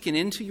is speaking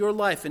into your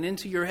life and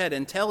into your head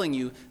and telling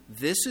you,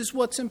 this is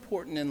what's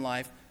important in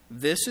life,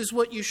 this is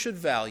what you should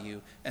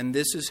value, and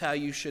this is how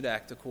you should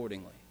act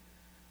accordingly.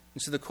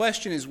 And so the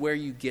question is, where are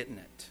you getting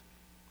it?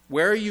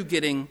 Where are you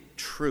getting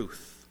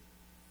truth?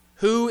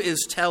 Who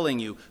is telling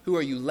you? Who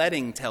are you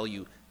letting tell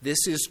you?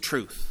 This is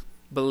truth.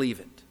 Believe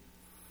it.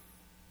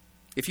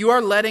 If you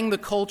are letting the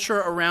culture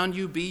around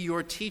you be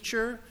your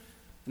teacher,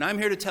 and I'm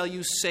here to tell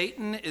you,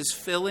 Satan is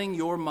filling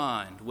your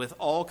mind with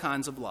all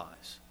kinds of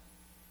lies.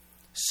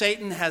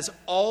 Satan has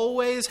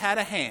always had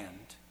a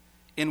hand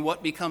in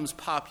what becomes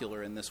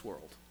popular in this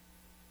world.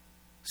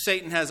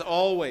 Satan has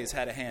always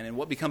had a hand in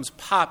what becomes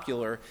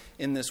popular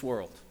in this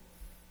world.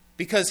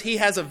 Because he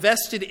has a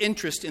vested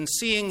interest in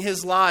seeing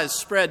his lies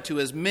spread to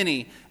as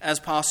many as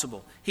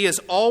possible. He has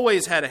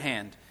always had a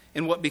hand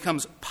in what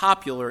becomes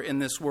popular in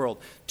this world.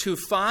 To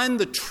find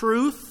the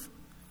truth,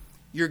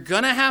 you're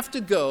going to have to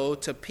go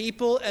to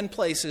people and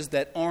places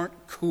that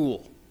aren't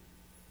cool.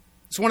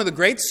 It's one of the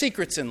great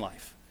secrets in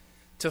life.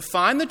 To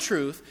find the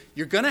truth,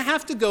 you're going to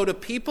have to go to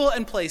people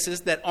and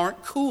places that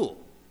aren't cool,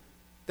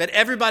 that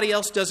everybody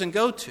else doesn't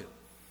go to.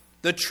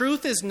 The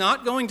truth is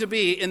not going to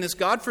be in this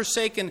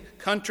God-forsaken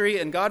country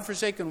and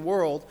God-forsaken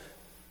world.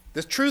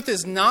 The truth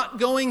is not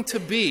going to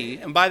be,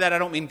 and by that I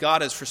don't mean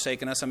God has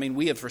forsaken us, I mean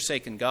we have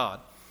forsaken God.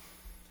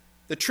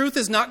 The truth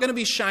is not going to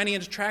be shiny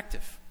and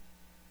attractive.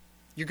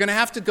 You're going to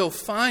have to go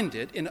find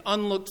it in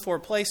unlooked-for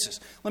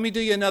places. Let me do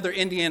you another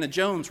Indiana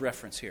Jones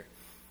reference here.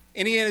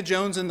 Indiana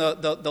Jones in the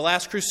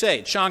Last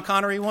Crusade. Sean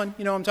Connery one,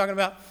 you know what I'm talking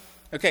about?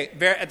 Okay,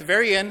 at the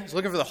very end, he's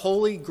looking for the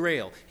Holy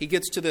Grail. He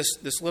gets to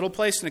this little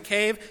place in a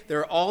cave. There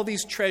are all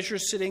these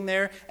treasures sitting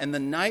there, and the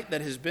knight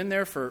that has been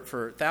there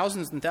for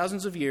thousands and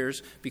thousands of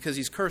years, because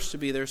he's cursed to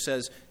be there,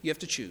 says, you have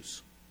to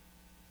choose.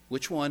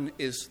 Which one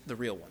is the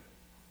real one?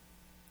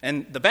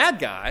 And the bad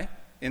guy,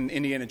 in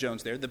Indiana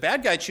Jones there, the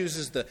bad guy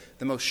chooses the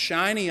most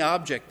shiny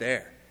object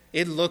there.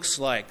 It looks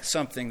like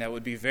something that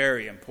would be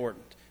very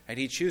important. And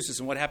he chooses,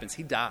 and what happens?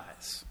 He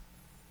dies.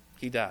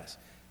 He dies.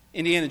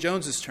 Indiana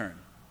Jones's turn.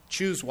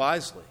 Choose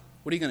wisely.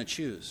 What are you going to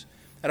choose?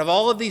 Out of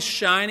all of these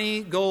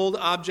shiny gold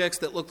objects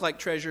that look like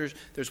treasures,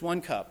 there's one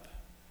cup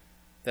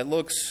that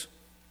looks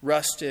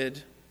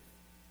rusted,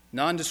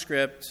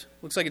 nondescript,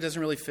 looks like it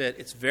doesn't really fit.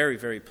 It's very,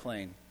 very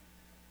plain.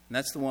 And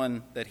that's the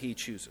one that he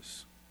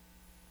chooses.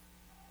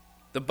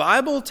 The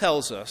Bible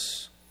tells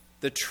us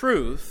the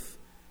truth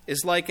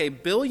is like a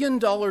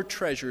billion-dollar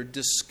treasure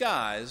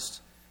disguised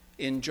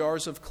in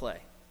jars of clay.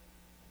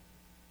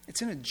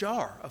 It's in a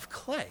jar of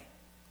clay.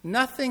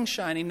 Nothing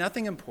shiny,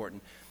 nothing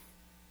important.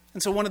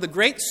 And so one of the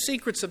great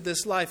secrets of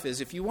this life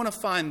is if you want to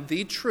find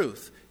the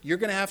truth, you're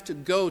going to have to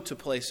go to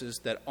places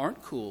that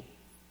aren't cool.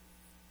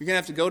 You're going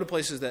to have to go to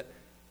places that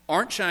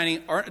aren't shiny,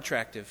 aren't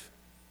attractive,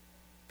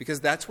 because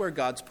that's where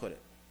God's put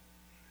it.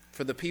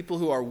 For the people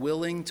who are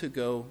willing to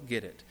go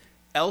get it.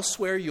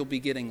 Elsewhere, you'll be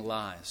getting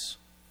lies.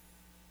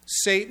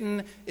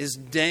 Satan is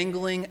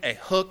dangling a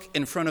hook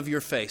in front of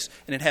your face,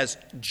 and it has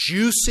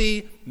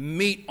juicy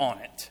meat on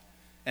it.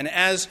 And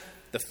as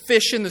the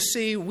fish in the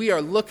sea, we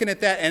are looking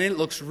at that, and it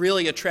looks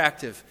really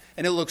attractive,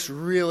 and it looks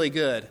really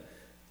good.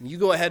 And you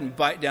go ahead and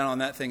bite down on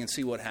that thing and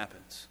see what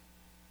happens.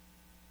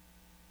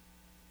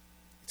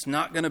 It's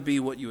not going to be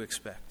what you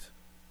expect.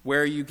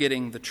 Where are you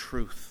getting the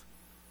truth?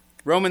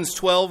 Romans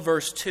 12,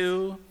 verse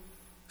 2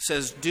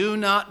 says, do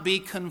not be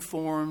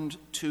conformed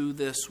to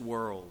this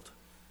world,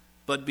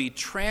 but be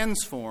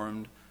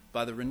transformed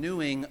by the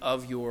renewing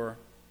of your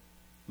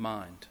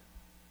mind.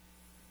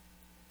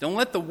 Don't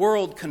let the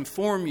world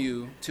conform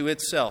you to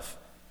itself.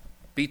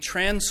 Be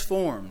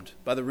transformed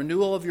by the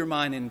renewal of your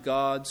mind in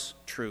God's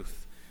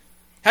truth.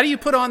 How do you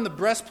put on the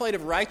breastplate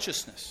of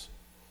righteousness?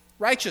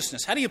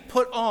 Righteousness. How do you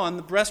put on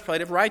the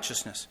breastplate of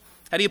righteousness?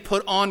 How do you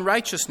put on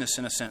righteousness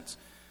in a sense?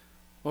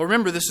 Well,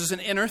 remember, this is an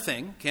inner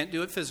thing. Can't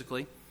do it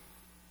physically.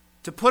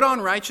 To put on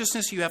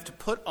righteousness, you have to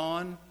put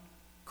on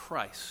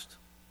Christ.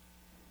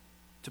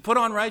 To put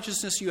on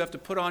righteousness, you have to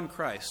put on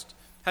Christ.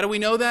 How do we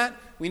know that?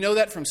 We know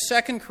that from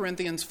 2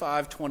 Corinthians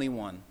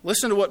 5:21.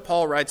 Listen to what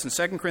Paul writes in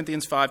 2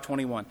 Corinthians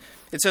 5:21.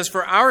 It says,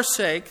 for our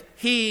sake,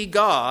 he,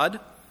 God,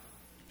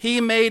 he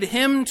made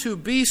him to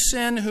be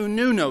sin who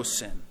knew no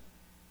sin,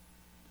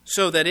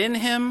 so that in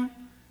him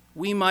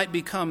we might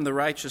become the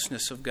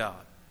righteousness of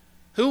God.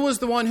 Who was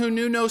the one who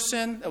knew no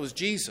sin? That was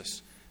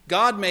Jesus.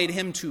 God made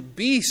him to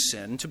be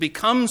sin, to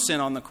become sin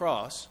on the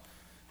cross,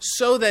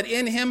 so that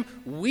in him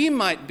we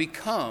might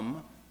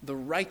become the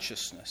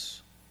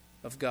righteousness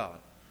of God.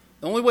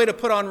 The only way to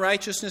put on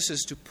righteousness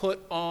is to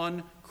put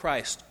on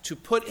Christ, to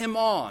put him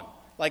on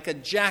like a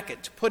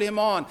jacket, to put him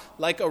on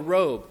like a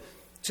robe,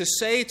 to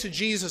say to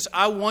Jesus,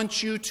 I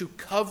want you to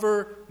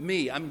cover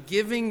me. I'm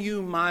giving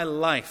you my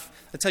life.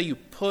 That's how you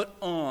put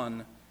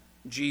on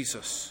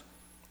Jesus.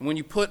 And when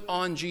you put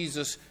on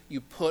Jesus,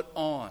 you put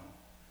on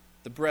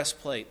the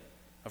breastplate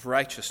of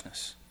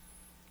righteousness.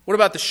 What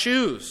about the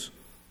shoes?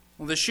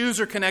 Well, the shoes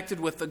are connected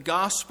with the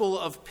gospel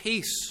of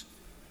peace.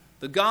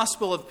 The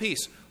gospel of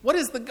peace. What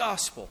is the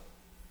gospel?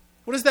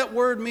 What does that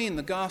word mean,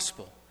 the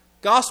gospel?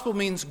 Gospel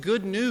means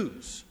good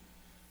news.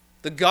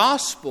 The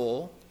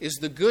gospel is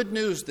the good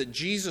news that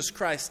Jesus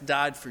Christ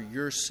died for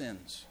your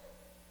sins.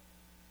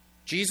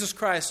 Jesus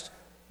Christ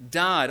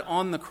died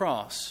on the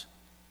cross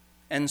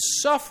and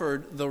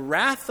suffered the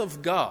wrath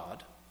of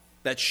God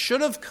that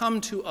should have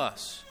come to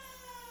us,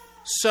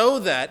 so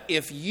that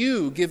if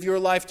you give your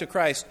life to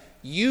Christ,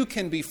 you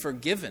can be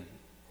forgiven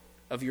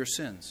of your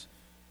sins.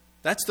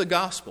 That's the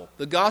gospel.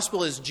 The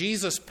gospel is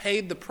Jesus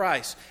paid the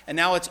price, and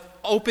now it's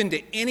open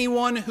to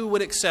anyone who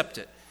would accept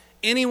it.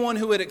 Anyone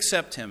who would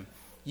accept him.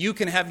 You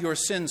can have your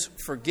sins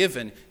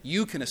forgiven.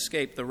 You can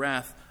escape the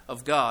wrath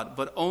of God,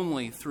 but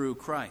only through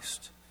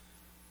Christ.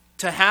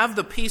 To have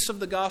the peace of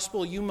the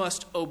gospel, you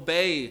must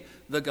obey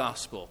the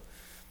gospel.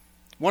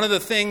 One of the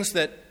things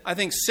that I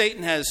think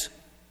Satan has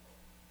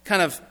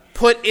kind of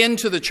put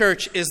into the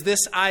church is this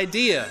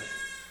idea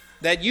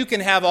that you can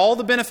have all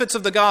the benefits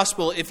of the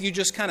gospel if you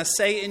just kind of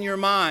say in your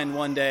mind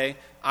one day,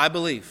 I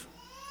believe.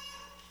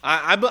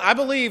 I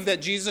believe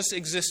that Jesus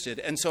existed,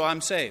 and so I'm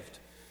saved.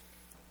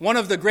 One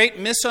of the great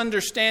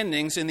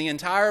misunderstandings in the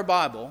entire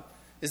Bible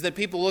is that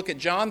people look at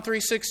John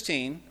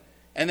 3:16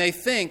 and they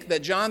think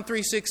that John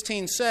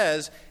 3:16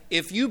 says,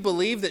 if you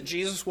believe that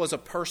Jesus was a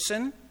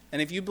person,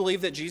 and if you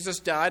believe that Jesus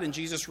died and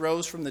Jesus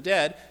rose from the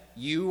dead,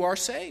 you are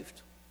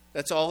saved.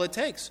 That's all it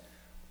takes.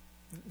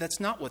 That's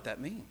not what that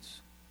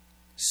means.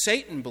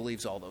 Satan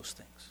believes all those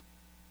things.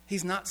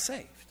 He's not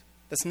saved.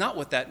 That's not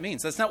what that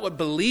means. That's not what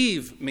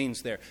believe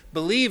means there.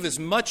 Believe is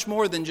much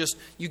more than just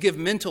you give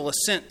mental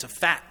assent to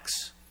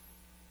facts.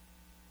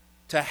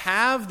 To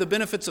have the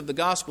benefits of the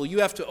gospel, you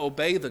have to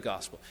obey the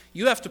gospel.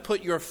 You have to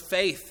put your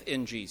faith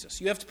in Jesus.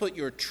 You have to put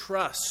your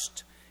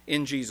trust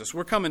in Jesus.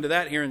 We're coming to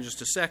that here in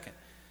just a second.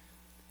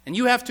 And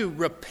you have to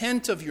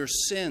repent of your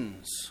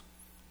sins.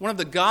 One of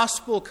the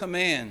gospel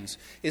commands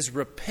is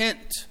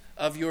repent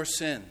of your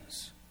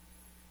sins.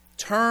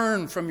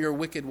 Turn from your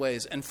wicked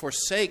ways and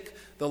forsake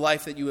the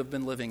life that you have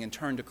been living and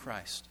turn to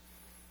Christ.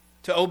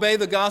 To obey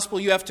the gospel,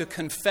 you have to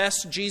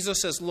confess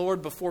Jesus as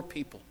Lord before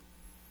people.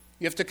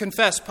 You have to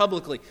confess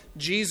publicly,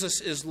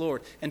 Jesus is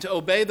Lord. And to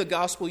obey the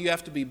gospel, you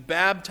have to be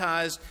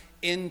baptized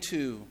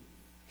into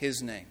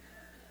His name.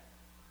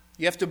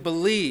 You have to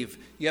believe,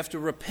 you have to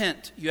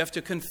repent, you have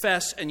to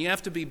confess, and you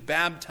have to be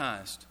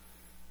baptized.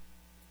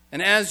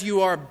 And as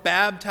you are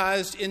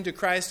baptized into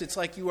Christ, it's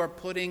like you are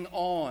putting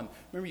on.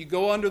 Remember, you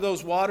go under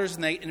those waters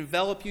and they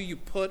envelop you, you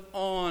put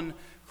on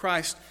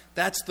Christ.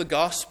 That's the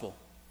gospel.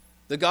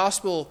 The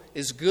gospel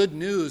is good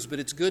news, but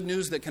it's good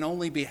news that can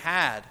only be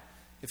had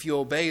if you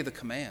obey the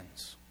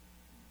commands.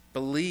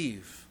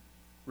 Believe,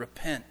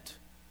 repent,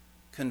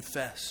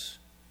 confess,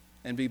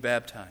 and be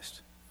baptized.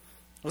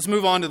 Let's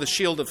move on to the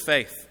shield of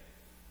faith.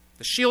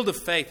 The shield of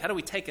faith, how do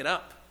we take it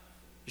up?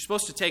 You're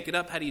supposed to take it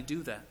up. How do you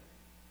do that?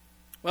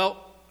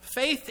 Well,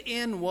 faith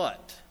in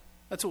what?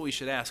 That's what we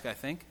should ask, I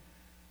think.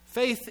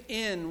 Faith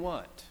in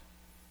what?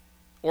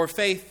 Or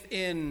faith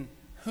in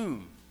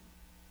whom?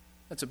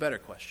 That's a better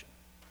question.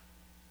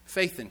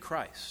 Faith in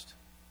Christ.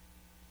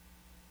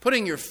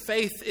 Putting your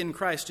faith in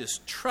Christ is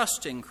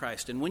trusting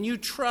Christ. And when you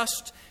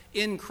trust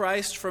in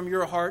Christ from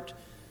your heart,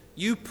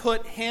 you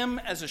put Him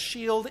as a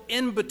shield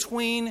in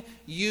between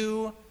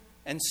you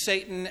and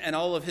Satan and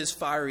all of his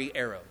fiery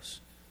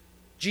arrows.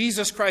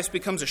 Jesus Christ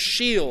becomes a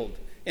shield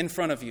in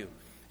front of you.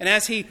 And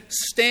as He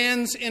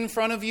stands in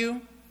front of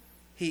you,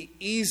 He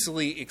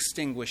easily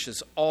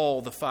extinguishes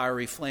all the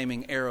fiery,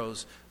 flaming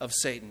arrows of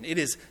Satan. It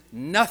is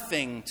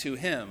nothing to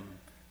Him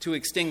to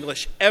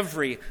extinguish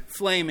every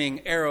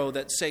flaming arrow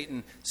that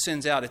Satan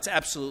sends out. It's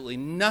absolutely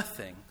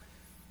nothing.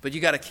 But you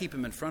got to keep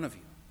Him in front of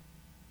you.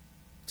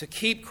 To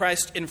keep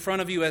Christ in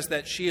front of you as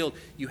that shield,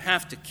 you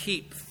have to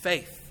keep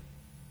faith.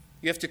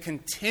 You have to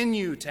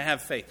continue to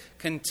have faith.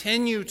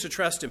 Continue to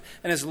trust Him.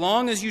 And as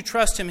long as you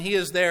trust Him, He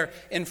is there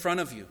in front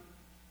of you.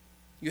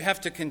 You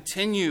have to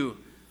continue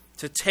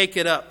to take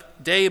it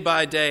up day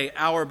by day,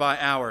 hour by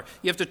hour.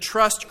 You have to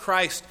trust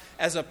Christ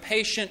as a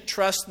patient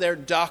trusts their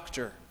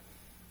doctor.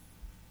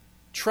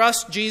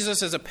 Trust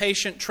Jesus as a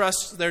patient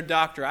trusts their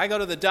doctor. I go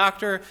to the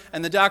doctor,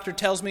 and the doctor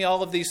tells me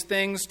all of these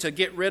things to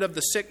get rid of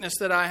the sickness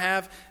that I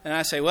have. And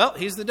I say, well,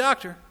 he's the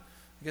doctor.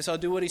 I guess I'll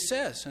do what he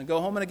says and go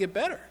home and I get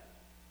better.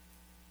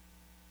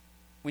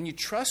 When you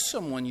trust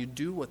someone, you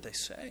do what they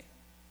say.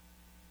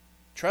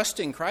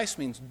 Trusting Christ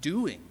means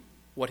doing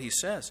what He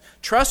says.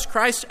 Trust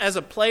Christ as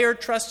a player,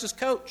 trust his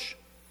coach.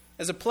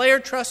 As a player,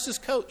 trust his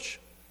coach.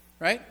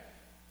 Right?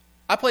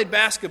 I played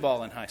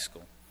basketball in high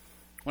school.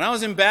 When I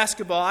was in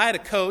basketball, I had a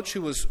coach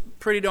who was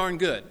pretty darn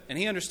good. And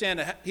he understood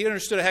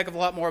a heck of a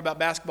lot more about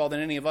basketball than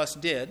any of us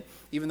did.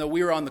 Even though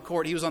we were on the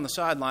court, he was on the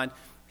sideline.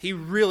 He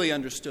really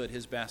understood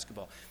his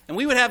basketball. And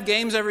we would have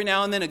games every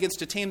now and then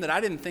against a team that I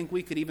didn't think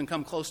we could even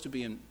come close to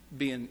being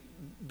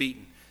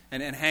beaten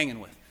and hanging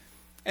with.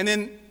 And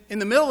then in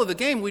the middle of the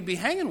game, we'd be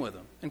hanging with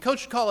them. And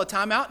coach would call a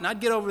timeout, and I'd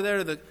get over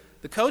there to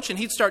the coach, and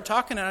he'd start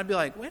talking, and I'd be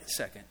like, wait a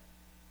second.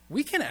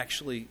 We can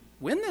actually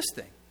win this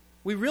thing.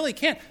 We really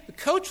can. The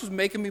coach was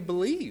making me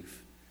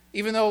believe,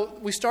 even though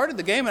we started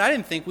the game, and I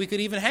didn't think we could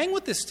even hang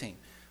with this team.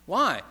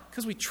 Why?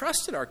 Because we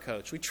trusted our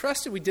coach. We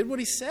did what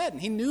he said,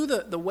 and he knew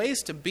the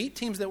ways to beat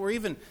teams that were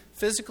even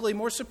physically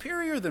more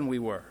superior than we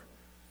were.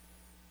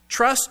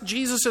 Trust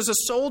Jesus as a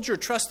soldier.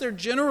 Trust their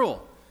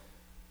general.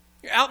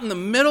 You're out in the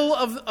middle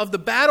of the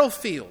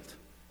battlefield,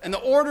 and the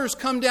orders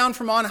come down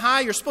from on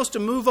high. You're supposed to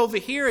move over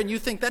here, and you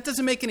think that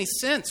doesn't make any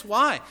sense.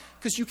 Why?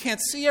 Because you can't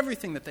see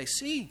everything that they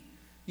see.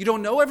 You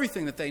don't know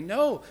everything that they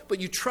know, but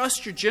you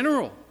trust your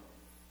general.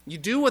 You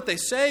do what they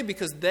say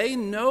because they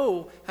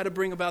know how to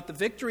bring about the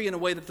victory in a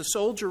way that the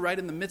soldier right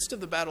in the midst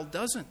of the battle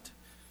doesn't.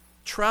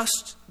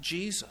 Trust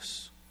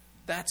Jesus.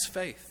 That's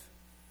faith.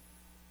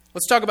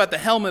 Let's talk about the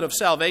helmet of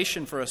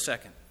salvation for a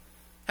second.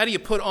 How do you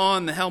put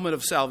on the helmet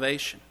of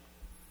salvation?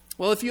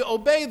 Well, if you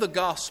obey the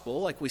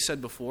gospel, like we said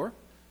before,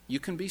 you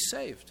can be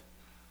saved.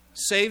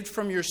 Saved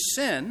from your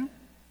sin,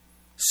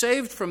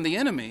 saved from the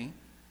enemy,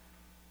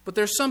 but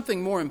there's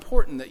something more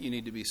important that you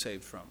need to be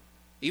saved from,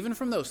 even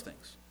from those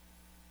things.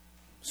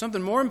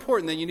 Something more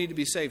important that you need to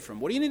be saved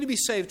from. What do you need to be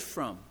saved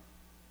from?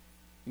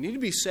 You need to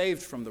be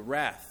saved from the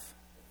wrath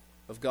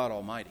of God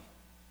Almighty.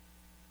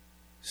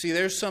 See,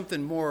 there's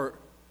something more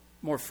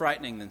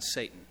frightening than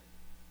Satan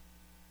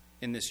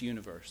in this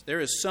universe.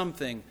 There is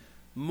something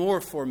more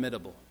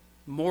formidable,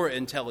 more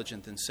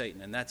intelligent than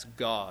Satan, and that's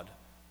God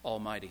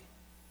Almighty.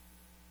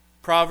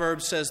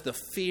 Proverbs says, the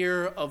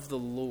fear of the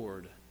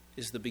Lord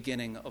is the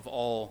beginning of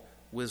all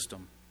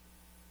wisdom.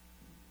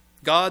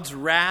 God's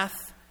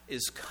wrath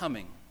is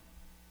coming,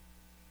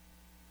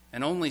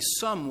 and only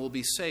some will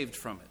be saved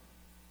from it.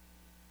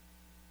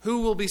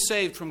 Who will be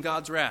saved from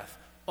God's wrath?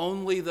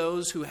 only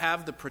those who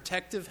have the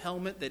protective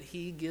helmet that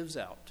he gives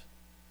out.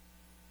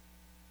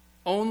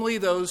 Only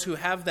those who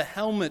have the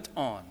helmet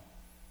on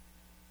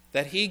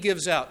that he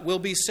gives out will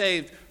be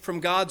saved from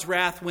God's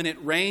wrath when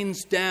it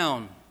rains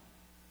down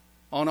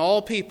on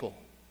all people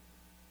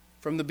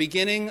from the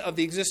beginning of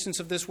the existence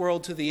of this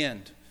world to the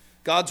end.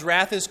 God's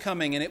wrath is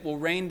coming and it will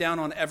rain down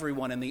on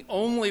everyone, and the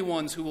only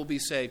ones who will be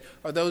saved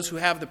are those who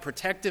have the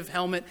protective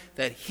helmet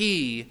that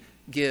he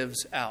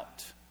gives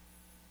out.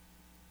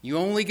 You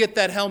only get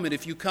that helmet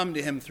if you come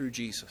to him through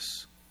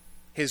Jesus.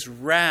 His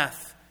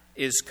wrath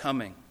is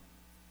coming.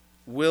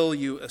 Will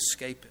you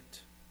escape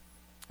it?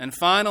 And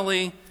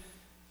finally,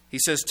 he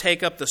says,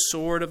 take up the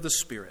sword of the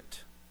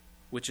Spirit,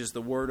 which is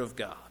the Word of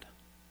God.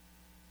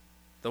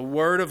 The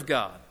Word of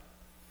God.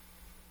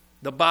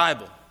 The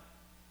Bible.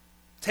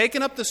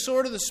 Taking up the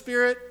sword of the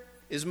Spirit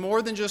is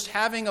more than just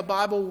having a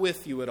Bible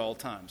with you at all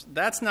times.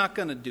 That's not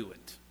going to do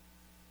it.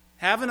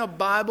 Having a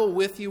Bible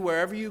with you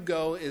wherever you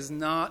go is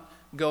not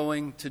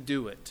going to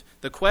do it.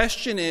 The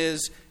question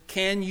is,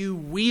 can you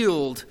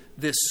wield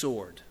this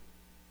sword?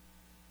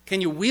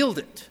 Can you wield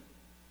it?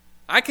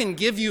 I can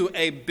give you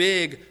a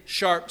big,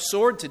 sharp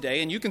sword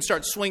today, and you can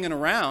start swinging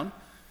around,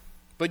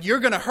 but you're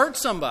going to hurt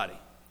somebody,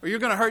 or you're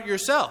going to hurt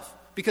yourself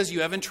because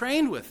you haven't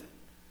trained with it.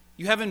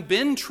 You haven't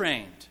been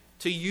trained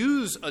to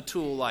use a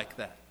tool like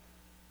that.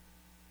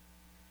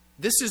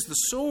 This is the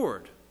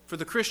sword for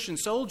the Christian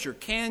soldier.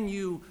 Can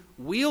you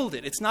wield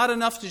it? It's not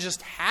enough to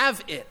just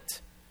have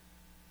it.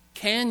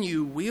 Can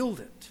you wield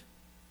it?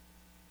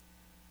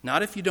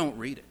 Not if you don't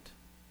read it.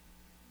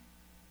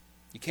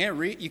 You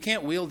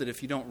can't wield it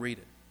if you don't read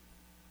it.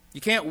 You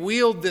can't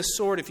wield this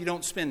sword if you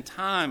don't spend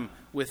time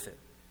with it.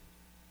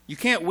 You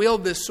can't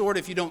wield this sword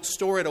if you don't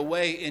store it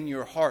away in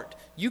your heart.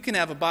 You can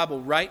have a Bible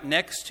right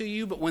next to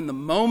you, but when the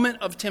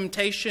moment of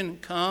temptation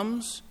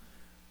comes,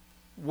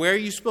 where are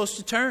you supposed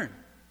to turn?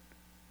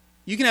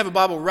 You can have a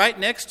Bible right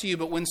next to you,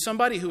 but when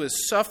somebody who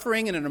is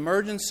suffering in an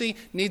emergency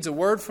needs a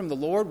word from the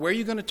Lord, where are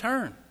you going to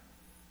turn?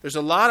 There's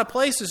a lot of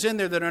places in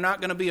there that are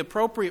not going to be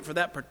appropriate for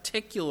that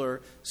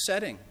particular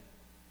setting.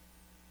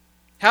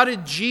 How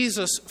did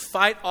Jesus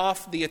fight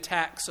off the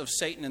attacks of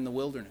Satan in the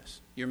wilderness?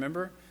 You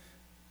remember?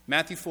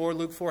 Matthew 4,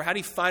 Luke 4. How did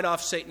he fight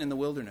off Satan in the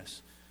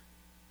wilderness?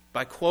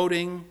 By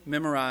quoting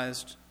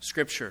memorized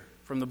scripture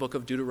from the book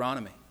of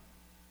Deuteronomy.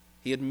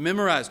 He had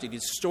memorized it. He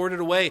had stored it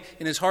away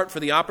in his heart for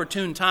the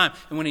opportune time.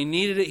 And when he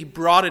needed it, he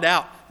brought it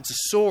out. It's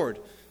a sword.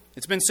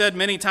 It's been said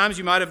many times,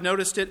 you might have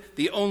noticed it,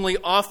 the only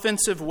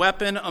offensive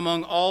weapon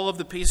among all of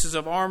the pieces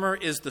of armor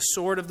is the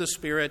sword of the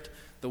Spirit,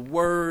 the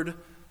Word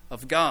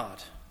of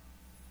God.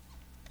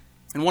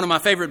 In one of my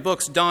favorite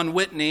books, Don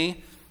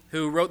Whitney,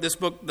 who wrote this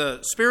book, The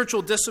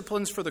Spiritual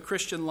Disciplines for the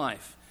Christian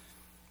Life,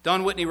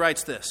 Don Whitney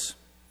writes this: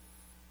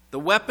 the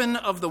weapon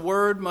of the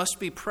Word must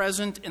be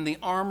present in the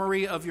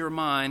armory of your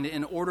mind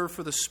in order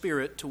for the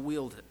Spirit to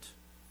wield it.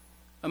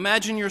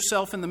 Imagine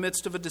yourself in the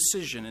midst of a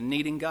decision and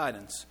needing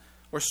guidance,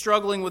 or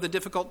struggling with a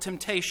difficult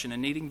temptation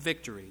and needing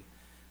victory.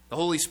 The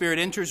Holy Spirit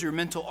enters your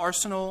mental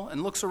arsenal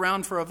and looks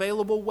around for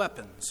available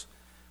weapons,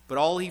 but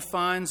all he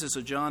finds is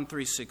a John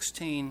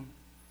 3:16,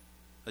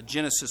 a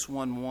Genesis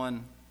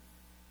 1:1,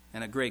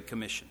 and a Great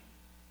Commission.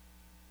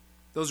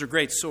 Those are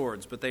great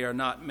swords, but they are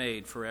not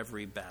made for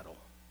every battle.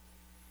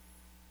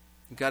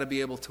 You've got to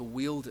be able to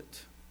wield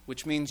it,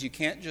 which means you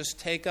can't just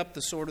take up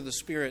the sword of the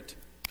Spirit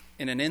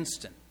in an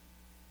instant.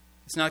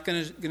 It's not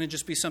going to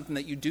just be something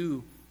that you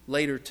do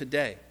later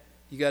today.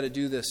 You got to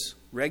do this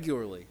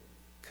regularly,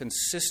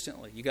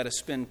 consistently. You got to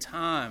spend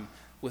time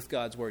with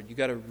God's Word. You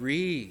got to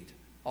read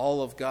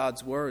all of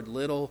God's Word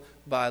little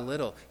by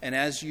little. And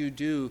as you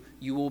do,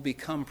 you will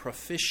become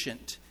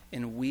proficient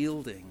in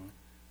wielding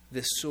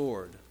this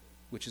sword,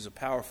 which is a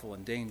powerful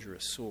and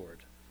dangerous sword,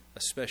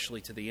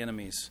 especially to the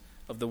enemies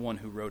of the one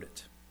who wrote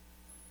it.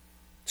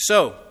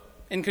 So,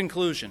 in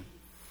conclusion,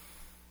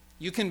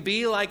 you can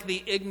be like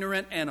the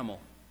ignorant animal,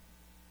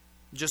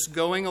 just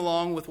going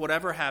along with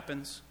whatever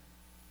happens,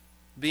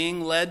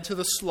 being led to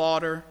the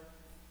slaughter,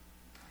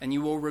 and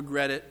you will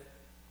regret it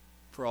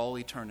for all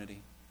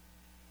eternity.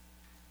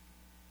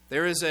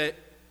 There is a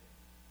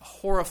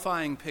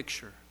horrifying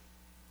picture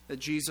that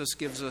Jesus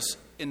gives us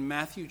in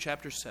Matthew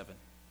chapter 7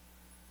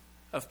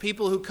 of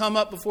people who come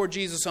up before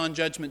Jesus on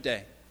Judgment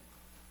Day,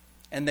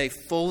 and they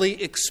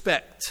fully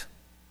expect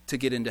to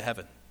get into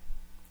heaven.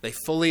 They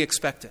fully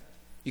expect it.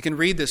 You can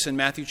read this in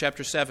Matthew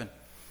chapter 7.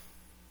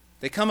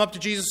 They come up to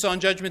Jesus on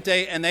Judgment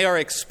Day, and they are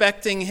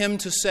expecting him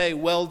to say,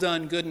 "Well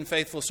done, good and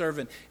faithful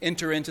servant.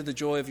 Enter into the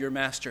joy of your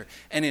master."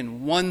 And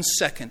in 1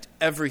 second,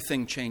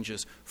 everything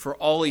changes for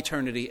all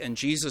eternity. And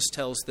Jesus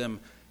tells them,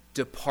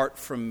 "Depart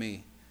from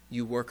me,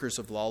 you workers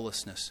of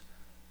lawlessness.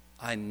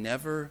 I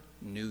never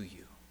knew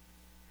you."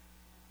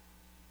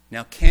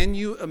 Now, can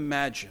you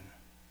imagine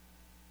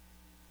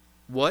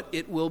what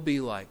it will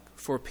be like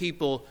for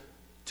people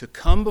to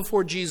come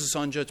before Jesus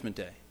on Judgment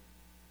Day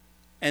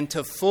and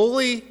to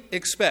fully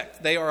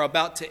expect they are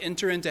about to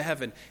enter into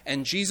heaven,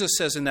 and Jesus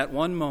says in that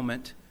one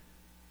moment,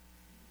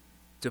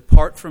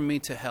 "Depart from me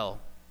to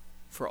hell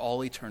for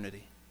all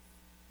eternity,"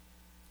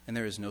 and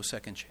there is no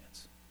second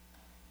chance?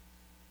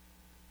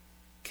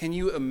 Can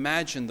you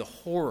imagine the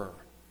horror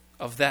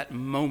of that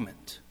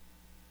moment?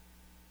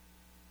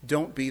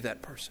 Don't be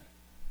that person.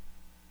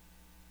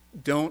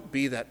 Don't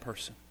be that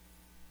person.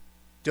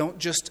 Don't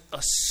just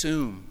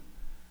assume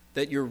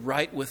that you're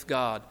right with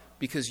God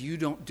because you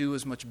don't do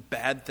as much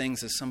bad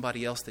things as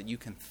somebody else that you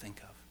can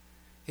think of.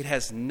 It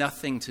has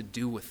nothing to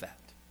do with that.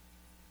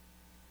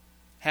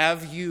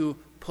 Have you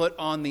put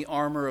on the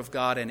armor of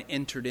God and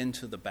entered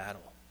into the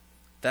battle?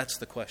 That's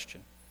the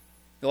question.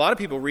 A lot of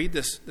people read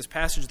this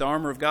passage, the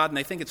armor of God, and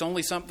they think it's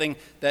only something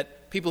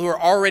that people who are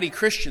already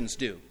Christians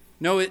do.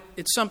 No,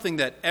 it's something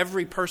that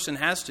every person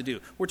has to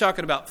do. We're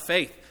talking about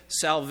faith,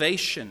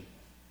 salvation.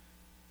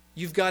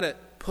 You've got to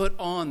put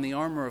on the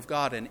armor of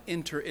God and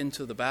enter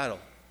into the battle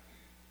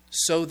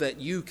so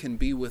that you can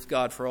be with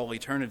God for all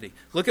eternity.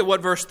 Look at what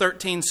verse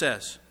 13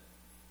 says.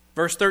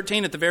 Verse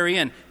 13 at the very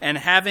end, and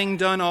having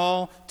done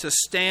all to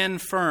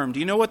stand firm. Do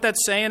you know what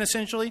that's saying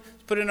essentially?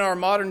 Put it in our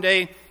modern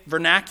day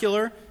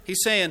vernacular.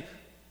 He's saying,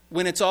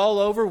 when it's all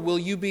over, will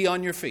you be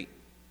on your feet?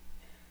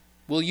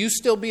 Will you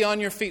still be on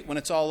your feet when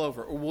it's all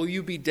over? Or will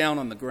you be down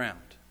on the ground?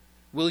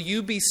 Will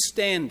you be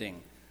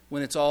standing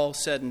when it's all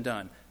said and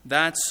done?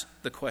 That's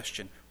the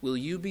question. Will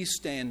you be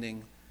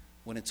standing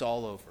when it's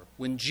all over?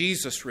 When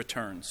Jesus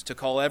returns to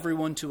call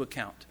everyone to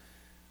account,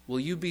 will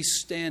you be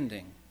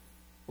standing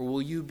or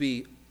will you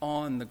be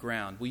on the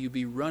ground? Will you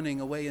be running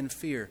away in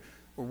fear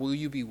or will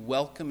you be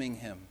welcoming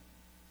Him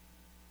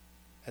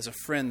as a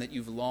friend that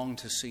you've longed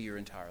to see your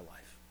entire life?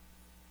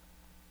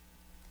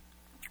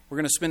 We're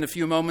going to spend a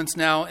few moments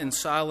now in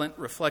silent,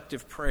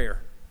 reflective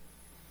prayer.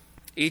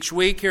 Each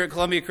week here at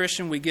Columbia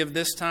Christian, we give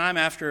this time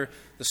after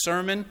the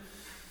sermon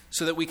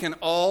so that we can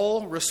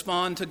all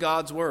respond to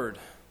God's Word.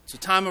 It's a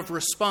time of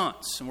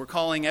response, and we're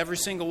calling every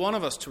single one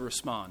of us to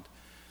respond,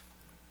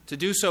 to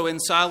do so in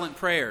silent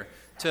prayer,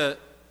 to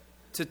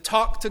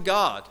talk to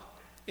God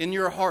in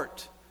your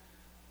heart,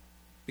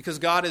 because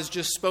God has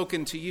just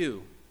spoken to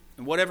you.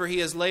 And whatever He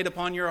has laid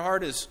upon your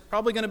heart is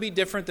probably going to be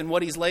different than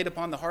what He's laid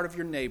upon the heart of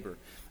your neighbor.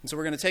 And so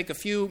we're going to take a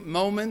few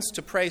moments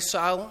to pray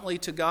silently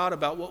to God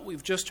about what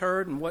we've just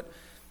heard and what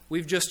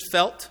we've just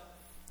felt.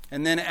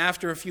 And then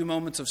after a few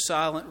moments of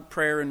silent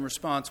prayer and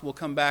response, we'll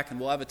come back and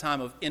we'll have a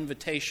time of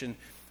invitation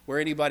where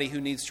anybody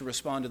who needs to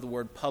respond to the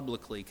Word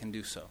publicly can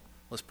do so.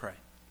 Let's pray.